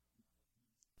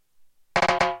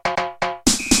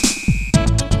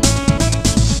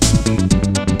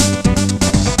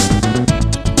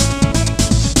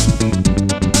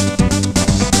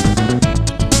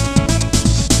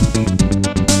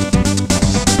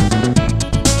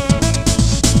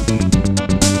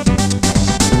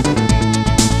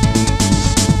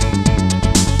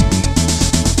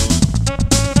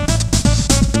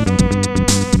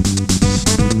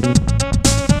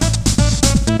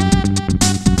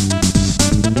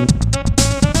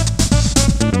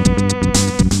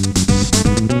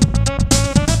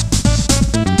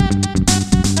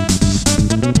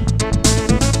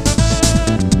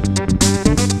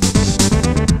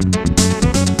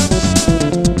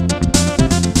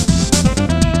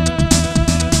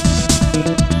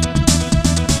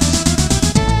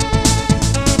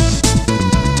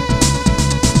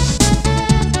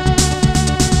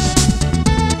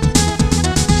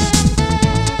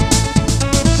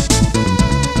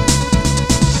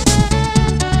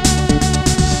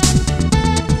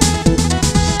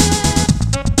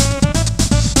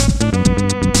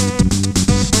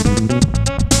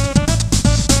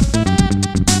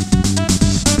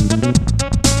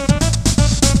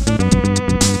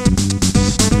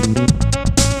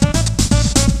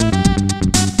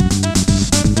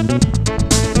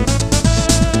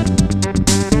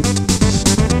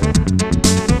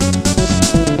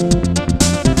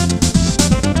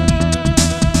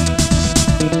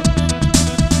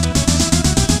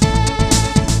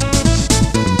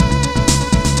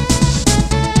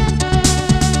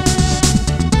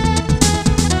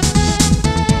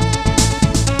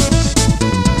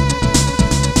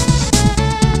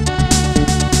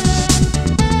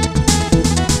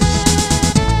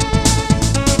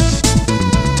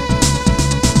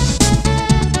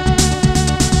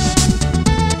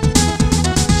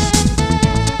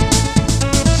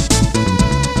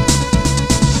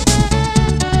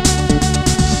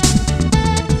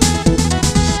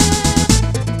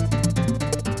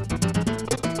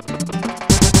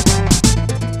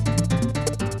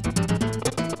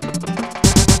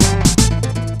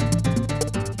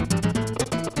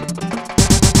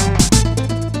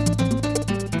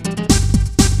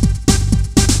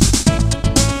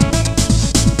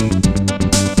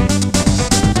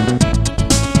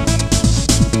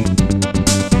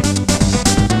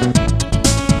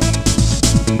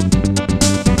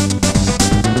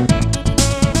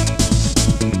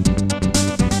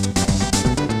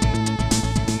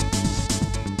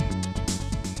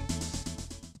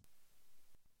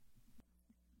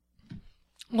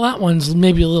 Well, that one's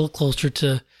maybe a little closer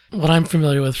to what I'm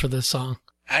familiar with for this song.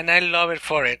 And I love it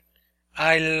for it.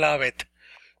 I love it.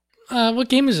 What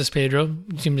game is this, Pedro?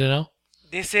 You seem to know.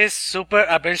 This is Super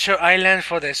Adventure Island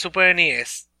for the Super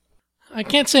NES. I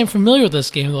can't say I'm familiar with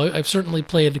this game, though. I've certainly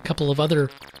played a couple of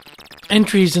other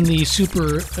entries in the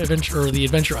Super Adventure or the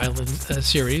Adventure Island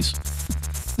series.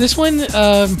 This one,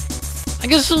 I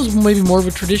guess it was maybe more of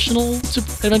a traditional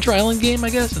Super Adventure Island game.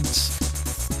 I guess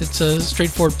it's a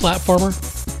straightforward platformer.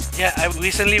 Yeah, I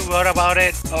recently wrote about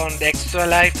it on the Extra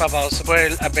Life about Super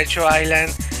Adventure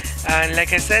Island, and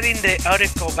like I said in the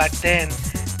article back then,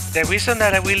 the reason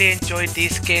that I really enjoyed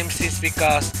these games is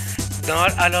because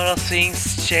not a lot of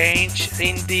things change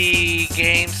in the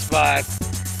games, but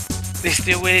it's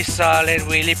still really solid,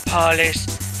 really polished,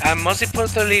 and most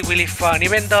importantly, really fun.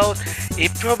 Even though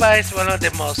it provides one of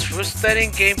the most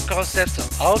frustrating game concepts of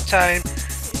all time.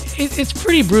 It's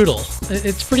pretty brutal.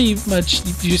 It's pretty much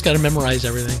you just got to memorize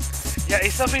everything. Yeah,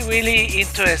 it's something really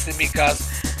interesting because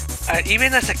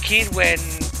even as a kid, when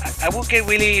I would get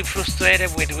really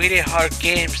frustrated with really hard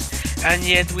games, and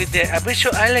yet with the Adventure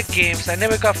Island games, I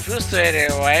never got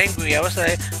frustrated or angry. I was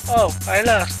like, oh, I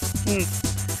lost.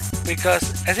 Because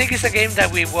I think it's a game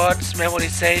that rewards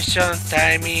memorization,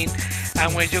 timing,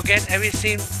 and when you get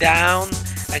everything down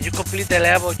and you complete the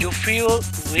level, you feel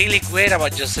really great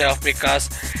about yourself because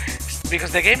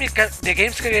the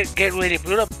games can get really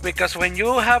brutal. Because when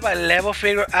you have a level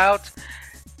figured out,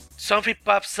 something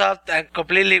pops up and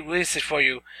completely ruins it for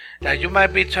you. That you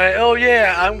might be trying, oh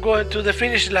yeah, I'm going to the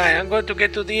finish line, I'm going to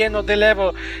get to the end of the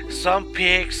level. Some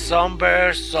pig, some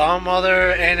bird, some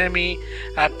other enemy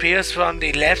appears from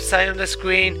the left side of the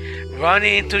screen,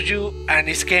 running into you, and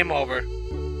it's game over.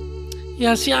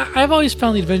 Yeah, see, I've always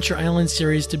found the Adventure Island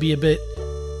series to be a bit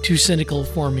too cynical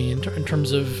for me in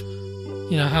terms of,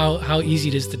 you know, how easy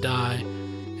it is to die.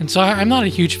 And so I'm not a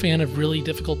huge fan of really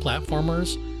difficult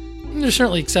platformers. There's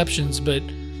certainly exceptions, but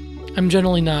I'm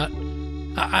generally not.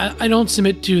 I don't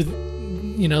submit to,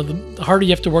 you know, the harder you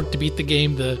have to work to beat the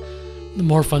game, the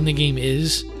more fun the game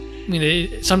is. I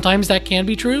mean, sometimes that can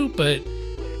be true, but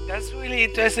that's really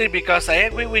interesting because I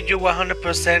agree with you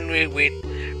 100%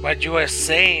 with what you are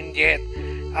saying. Yet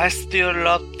I still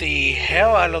love the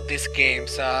hell out of these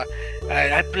games.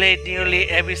 I played nearly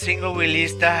every single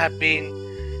release that have been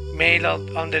made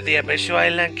under the Adventure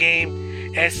Island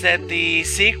game, except the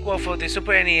sequel for the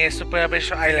Super NES, Super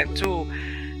Adventure Island 2.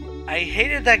 I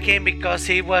hated that game because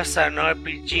it was an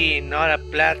RPG, not a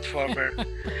platformer.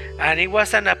 And it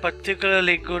wasn't a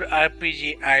particularly good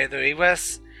RPG either. It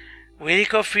was really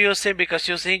confusing because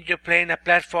you think you're playing a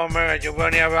platformer and you're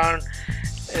running around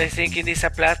thinking it's a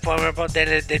platformer, but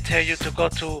then they tell you to go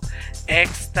to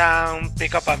X town,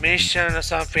 pick up a mission or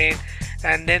something,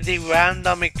 and then the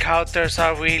random encounters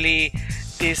are really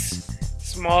these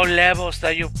small levels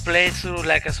that you play through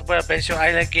like a Super Adventure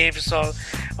Island game. So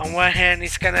on one hand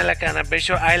it's kind of like an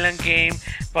Adventure Island game,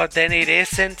 but then it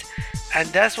isn't, and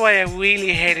that's why I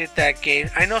really hated that game.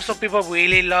 I know some people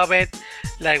really love it,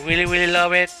 like really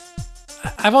love it.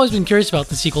 I've always been curious about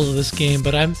the sequel to this game,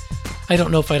 but I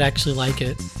don't know if I'd actually like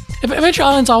it. Adventure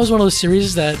Island's always one of those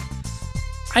series that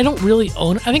I don't really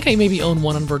own. I think I maybe own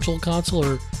one on Virtual Console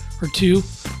or two,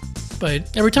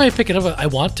 but every time I pick it up, I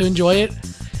want to enjoy it,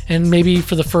 and maybe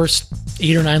for the first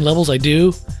 8 or 9 levels I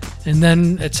do, and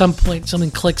then at some point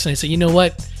something clicks and I say, you know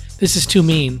what, this is too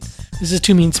mean. This is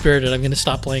too mean-spirited. I'm going to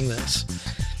stop playing this.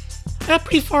 I got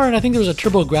pretty far, and I think there was a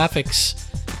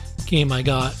TurboGrafx game I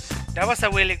got. That was a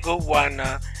really good one.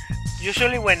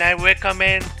 Usually when I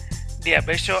recommend the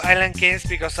Adventure Island games,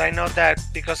 because I know that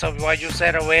because of what you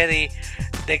said already,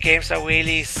 the games are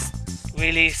really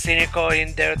cynical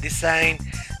in their design.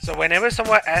 So whenever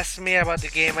someone asks me about the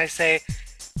game, I say,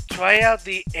 try out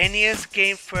the NES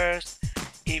game first.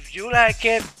 If you like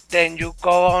it, then you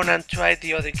go on and try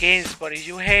the other games. But if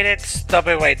you hate it, stop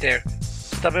it right there.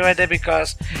 Stop it right there,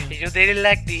 because if you didn't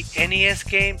like the NES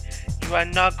game, you are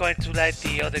not going to like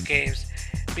the other games.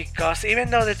 Because even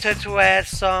though they try to add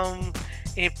some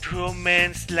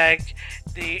improvements, like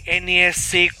the NES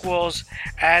sequels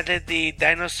added the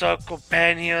dinosaur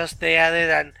companions, they added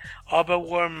an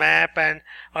overworld map and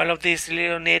all of these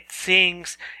little neat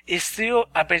things, it's still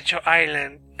Adventure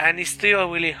Island, and it's still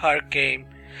a really hard game.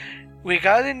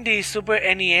 Regarding the Super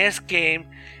NES game,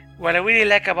 what I really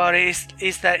like about it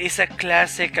is that it's a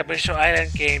classic Adventure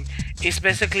Island game. It's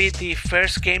basically the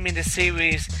first game in the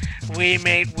series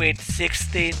remade with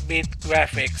 16-bit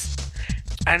graphics,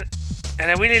 and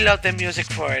I really love the music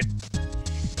for it.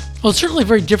 Well, it's certainly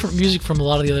very different music from a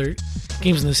lot of the other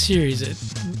games in the series. It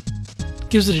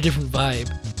gives it a different vibe.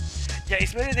 Yeah,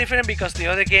 it's very different because the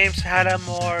other games had a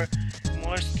more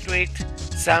strict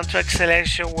soundtrack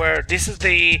selection, where this is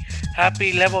the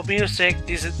happy level music,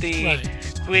 this is the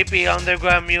creepy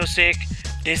underground music,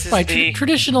 this is the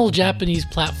traditional Japanese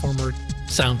platformer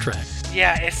soundtrack.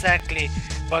 Yeah, exactly.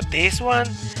 But this one,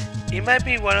 it might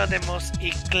be one of the most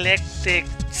eclectic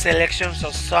selections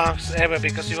of songs ever,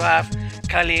 because you have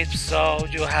calypso,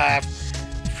 you have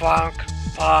funk,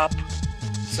 pop,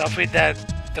 something that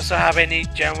doesn't have any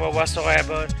genre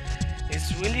whatsoever.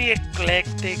 It's really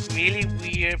eclectic, really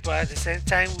weird, but at the same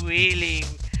time really,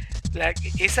 like,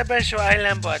 it's Adventure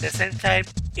Island, but at the same time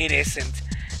it isn't.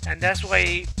 And that's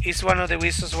why it's one of the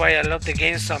reasons why I love the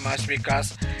game so much,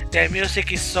 because the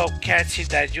music is so catchy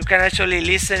that you can actually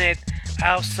listen it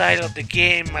outside of the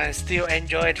game and still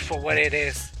enjoy it for what it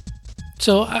is.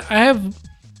 So I have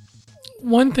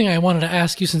one thing I wanted to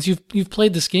ask you, since you've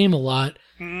played this game a lot.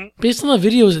 Mm-hmm. Based on the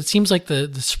videos, it seems like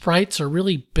the sprites are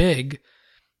really big.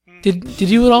 Did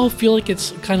you at all feel like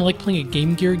it's kind of like playing a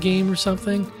Game Gear game or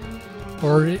something?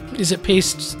 Or is it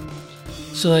paced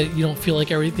so that you don't feel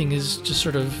like everything is just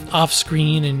sort of off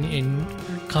screen and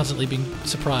constantly being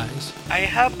surprised? I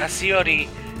have a theory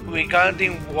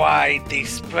regarding why the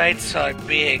sprites are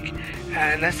big,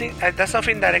 and I think that's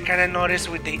something that I kind of noticed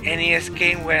with the NES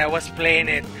game where I was playing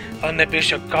it on the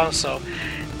Virtual Console.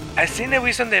 I think the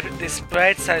reason that the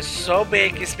sprites are so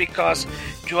big is because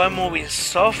you are moving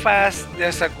so fast.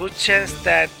 There's a good chance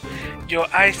that your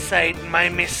eyesight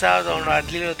might miss out on a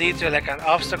little detail like an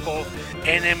obstacle,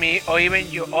 enemy, or even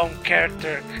your own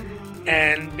character.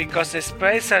 And because the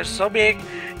sprites are so big,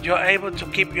 you're able to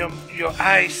keep your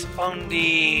eyes on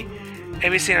the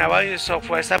everything around you. So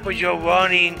for example, you're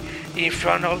running in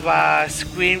front of a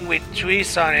screen with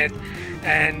trees on it,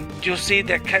 and you see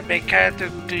the character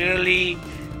clearly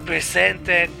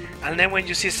presented, and then when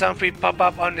you see something pop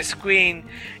up on the screen,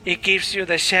 it gives you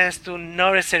the chance to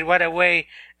notice it right away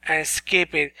and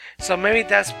skip it. So maybe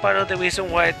that's part of the reason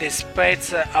why the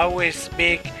sprites are always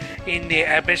big in the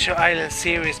Adventure Island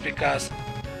series, because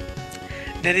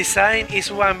the design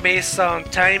is one based on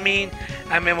timing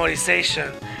and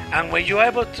memorization, and when you're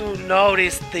able to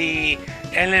notice the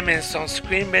elements on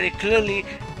screen very clearly,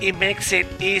 it makes it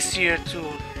easier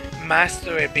to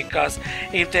master it. Because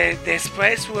if the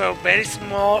sprites were very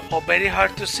small or very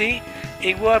hard to see,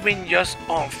 it would have been just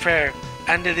unfair,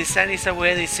 and the design is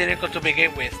already cynical to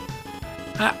begin with.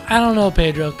 I don't know,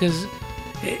 Pedro, because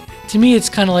to me it's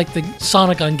kind of like the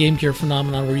Sonic on Game Gear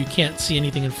phenomenon where you can't see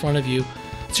anything in front of you,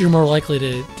 so you're more likely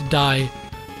to die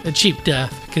a cheap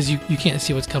death because you can't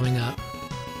see what's coming up.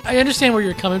 I understand where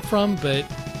you're coming from, but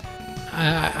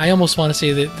I almost want to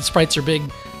say that the sprites are big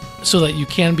so that you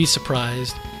can be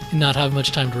surprised and not have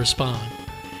much time to respond.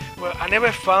 Well, I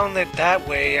never found it that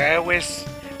way. I always,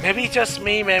 maybe just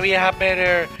me, maybe I have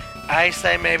better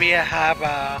eyesight, maybe I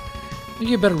have You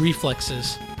get better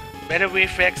reflexes. Maybe,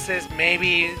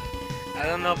 I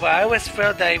don't know, but I always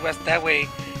felt that it was that way.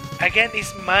 Again,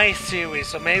 it's my theory,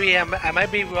 so maybe I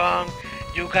might be wrong.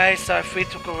 You guys are free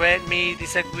to correct me,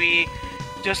 disagree,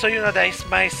 just so you know that it's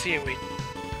my theory.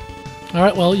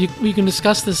 Alright, well, we can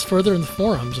discuss this further in the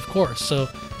forums, of course, so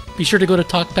be sure to go to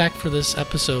TalkBack for this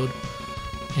episode.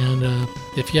 And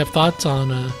if you have thoughts on,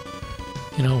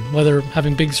 whether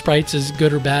having big sprites is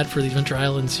good or bad for the Adventure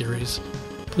Island series,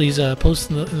 please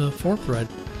post in the forum thread.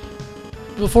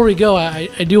 Before we go, I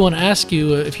do want to ask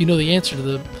you if you know the answer to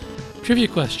the trivia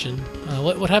question.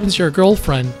 What happens to your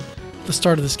girlfriend at the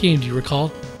start of this game? Do you recall?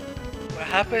 What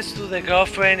happens to the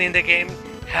girlfriend in the game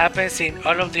happens in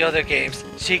all of the other games.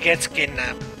 She gets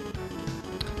kidnapped.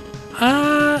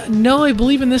 No, I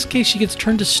believe in this case she gets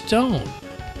turned to stone.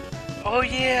 Oh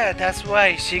yeah, that's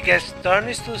right. She gets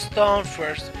turned to stone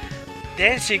first,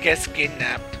 then she gets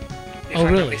kidnapped. If I'm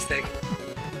really? not mistaken.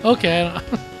 Okay,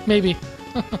 maybe.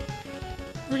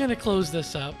 We're going to close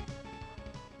this up.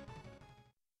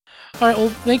 Alright, well,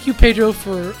 thank you, Pedro,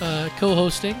 for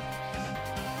co-hosting.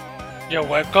 You're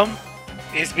welcome.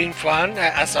 It's been fun,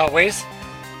 as always.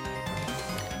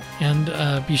 And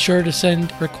be sure to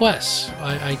send requests.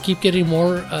 I keep getting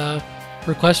more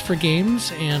requests for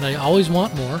games, and I always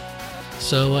want more.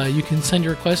 So you can send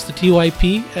your requests to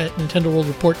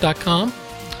typ@nintendoworldreport.com,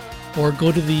 or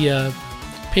go to the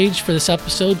page for this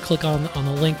episode, click on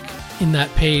the link in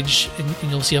that page, and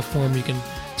you'll see a form. You can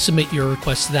submit your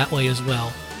requests that way as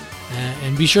well.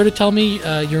 And be sure to tell me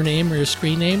your name or your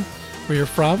screen name, where you're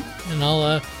from, and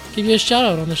I'll give you a shout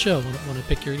out on the show when I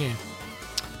pick your game.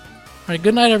 All right,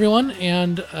 good night, everyone,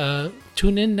 and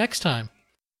tune in next time.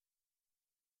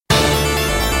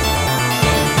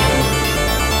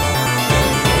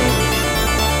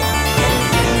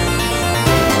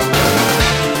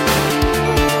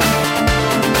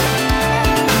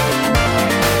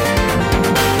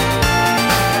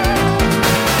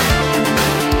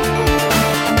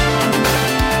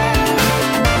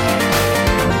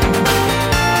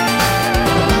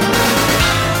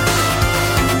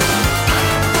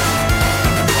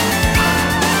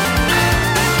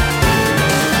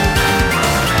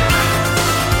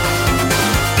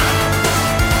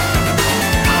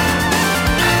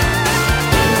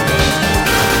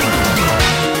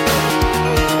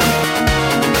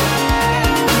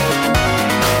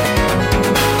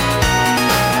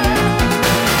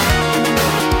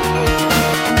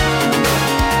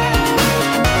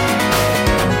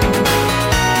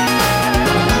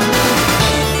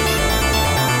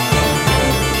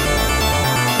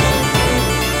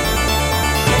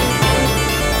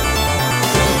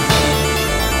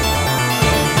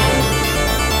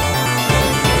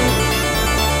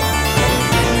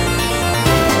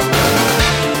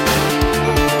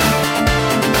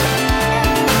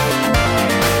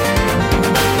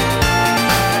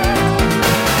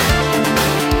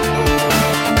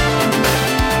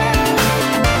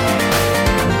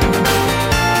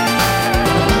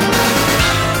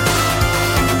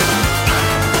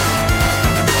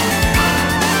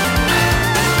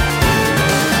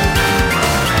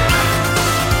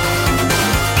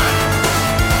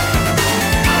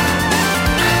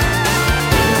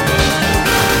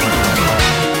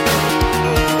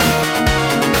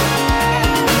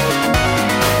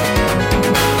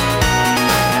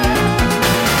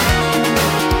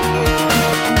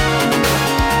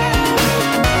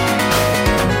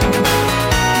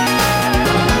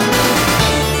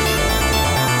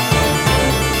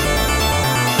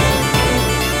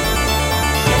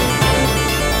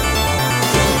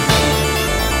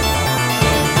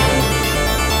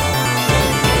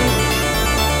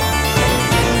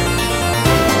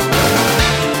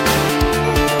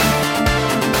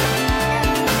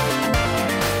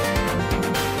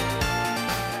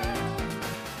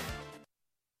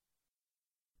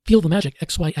 Feel the Magic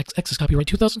XYXX is copyright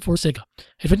 2004 Sega.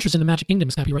 Adventures in the Magic Kingdom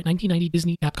is copyright 1990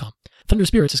 Disney Capcom. Thunder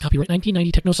Spirits is copyright 1990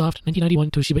 Technosoft,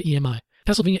 1991 Toshiba EMI.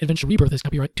 Castlevania Adventure Rebirth is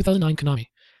copyright 2009 Konami.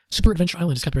 Super Adventure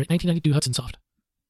Island is copyright 1992 Hudson Soft.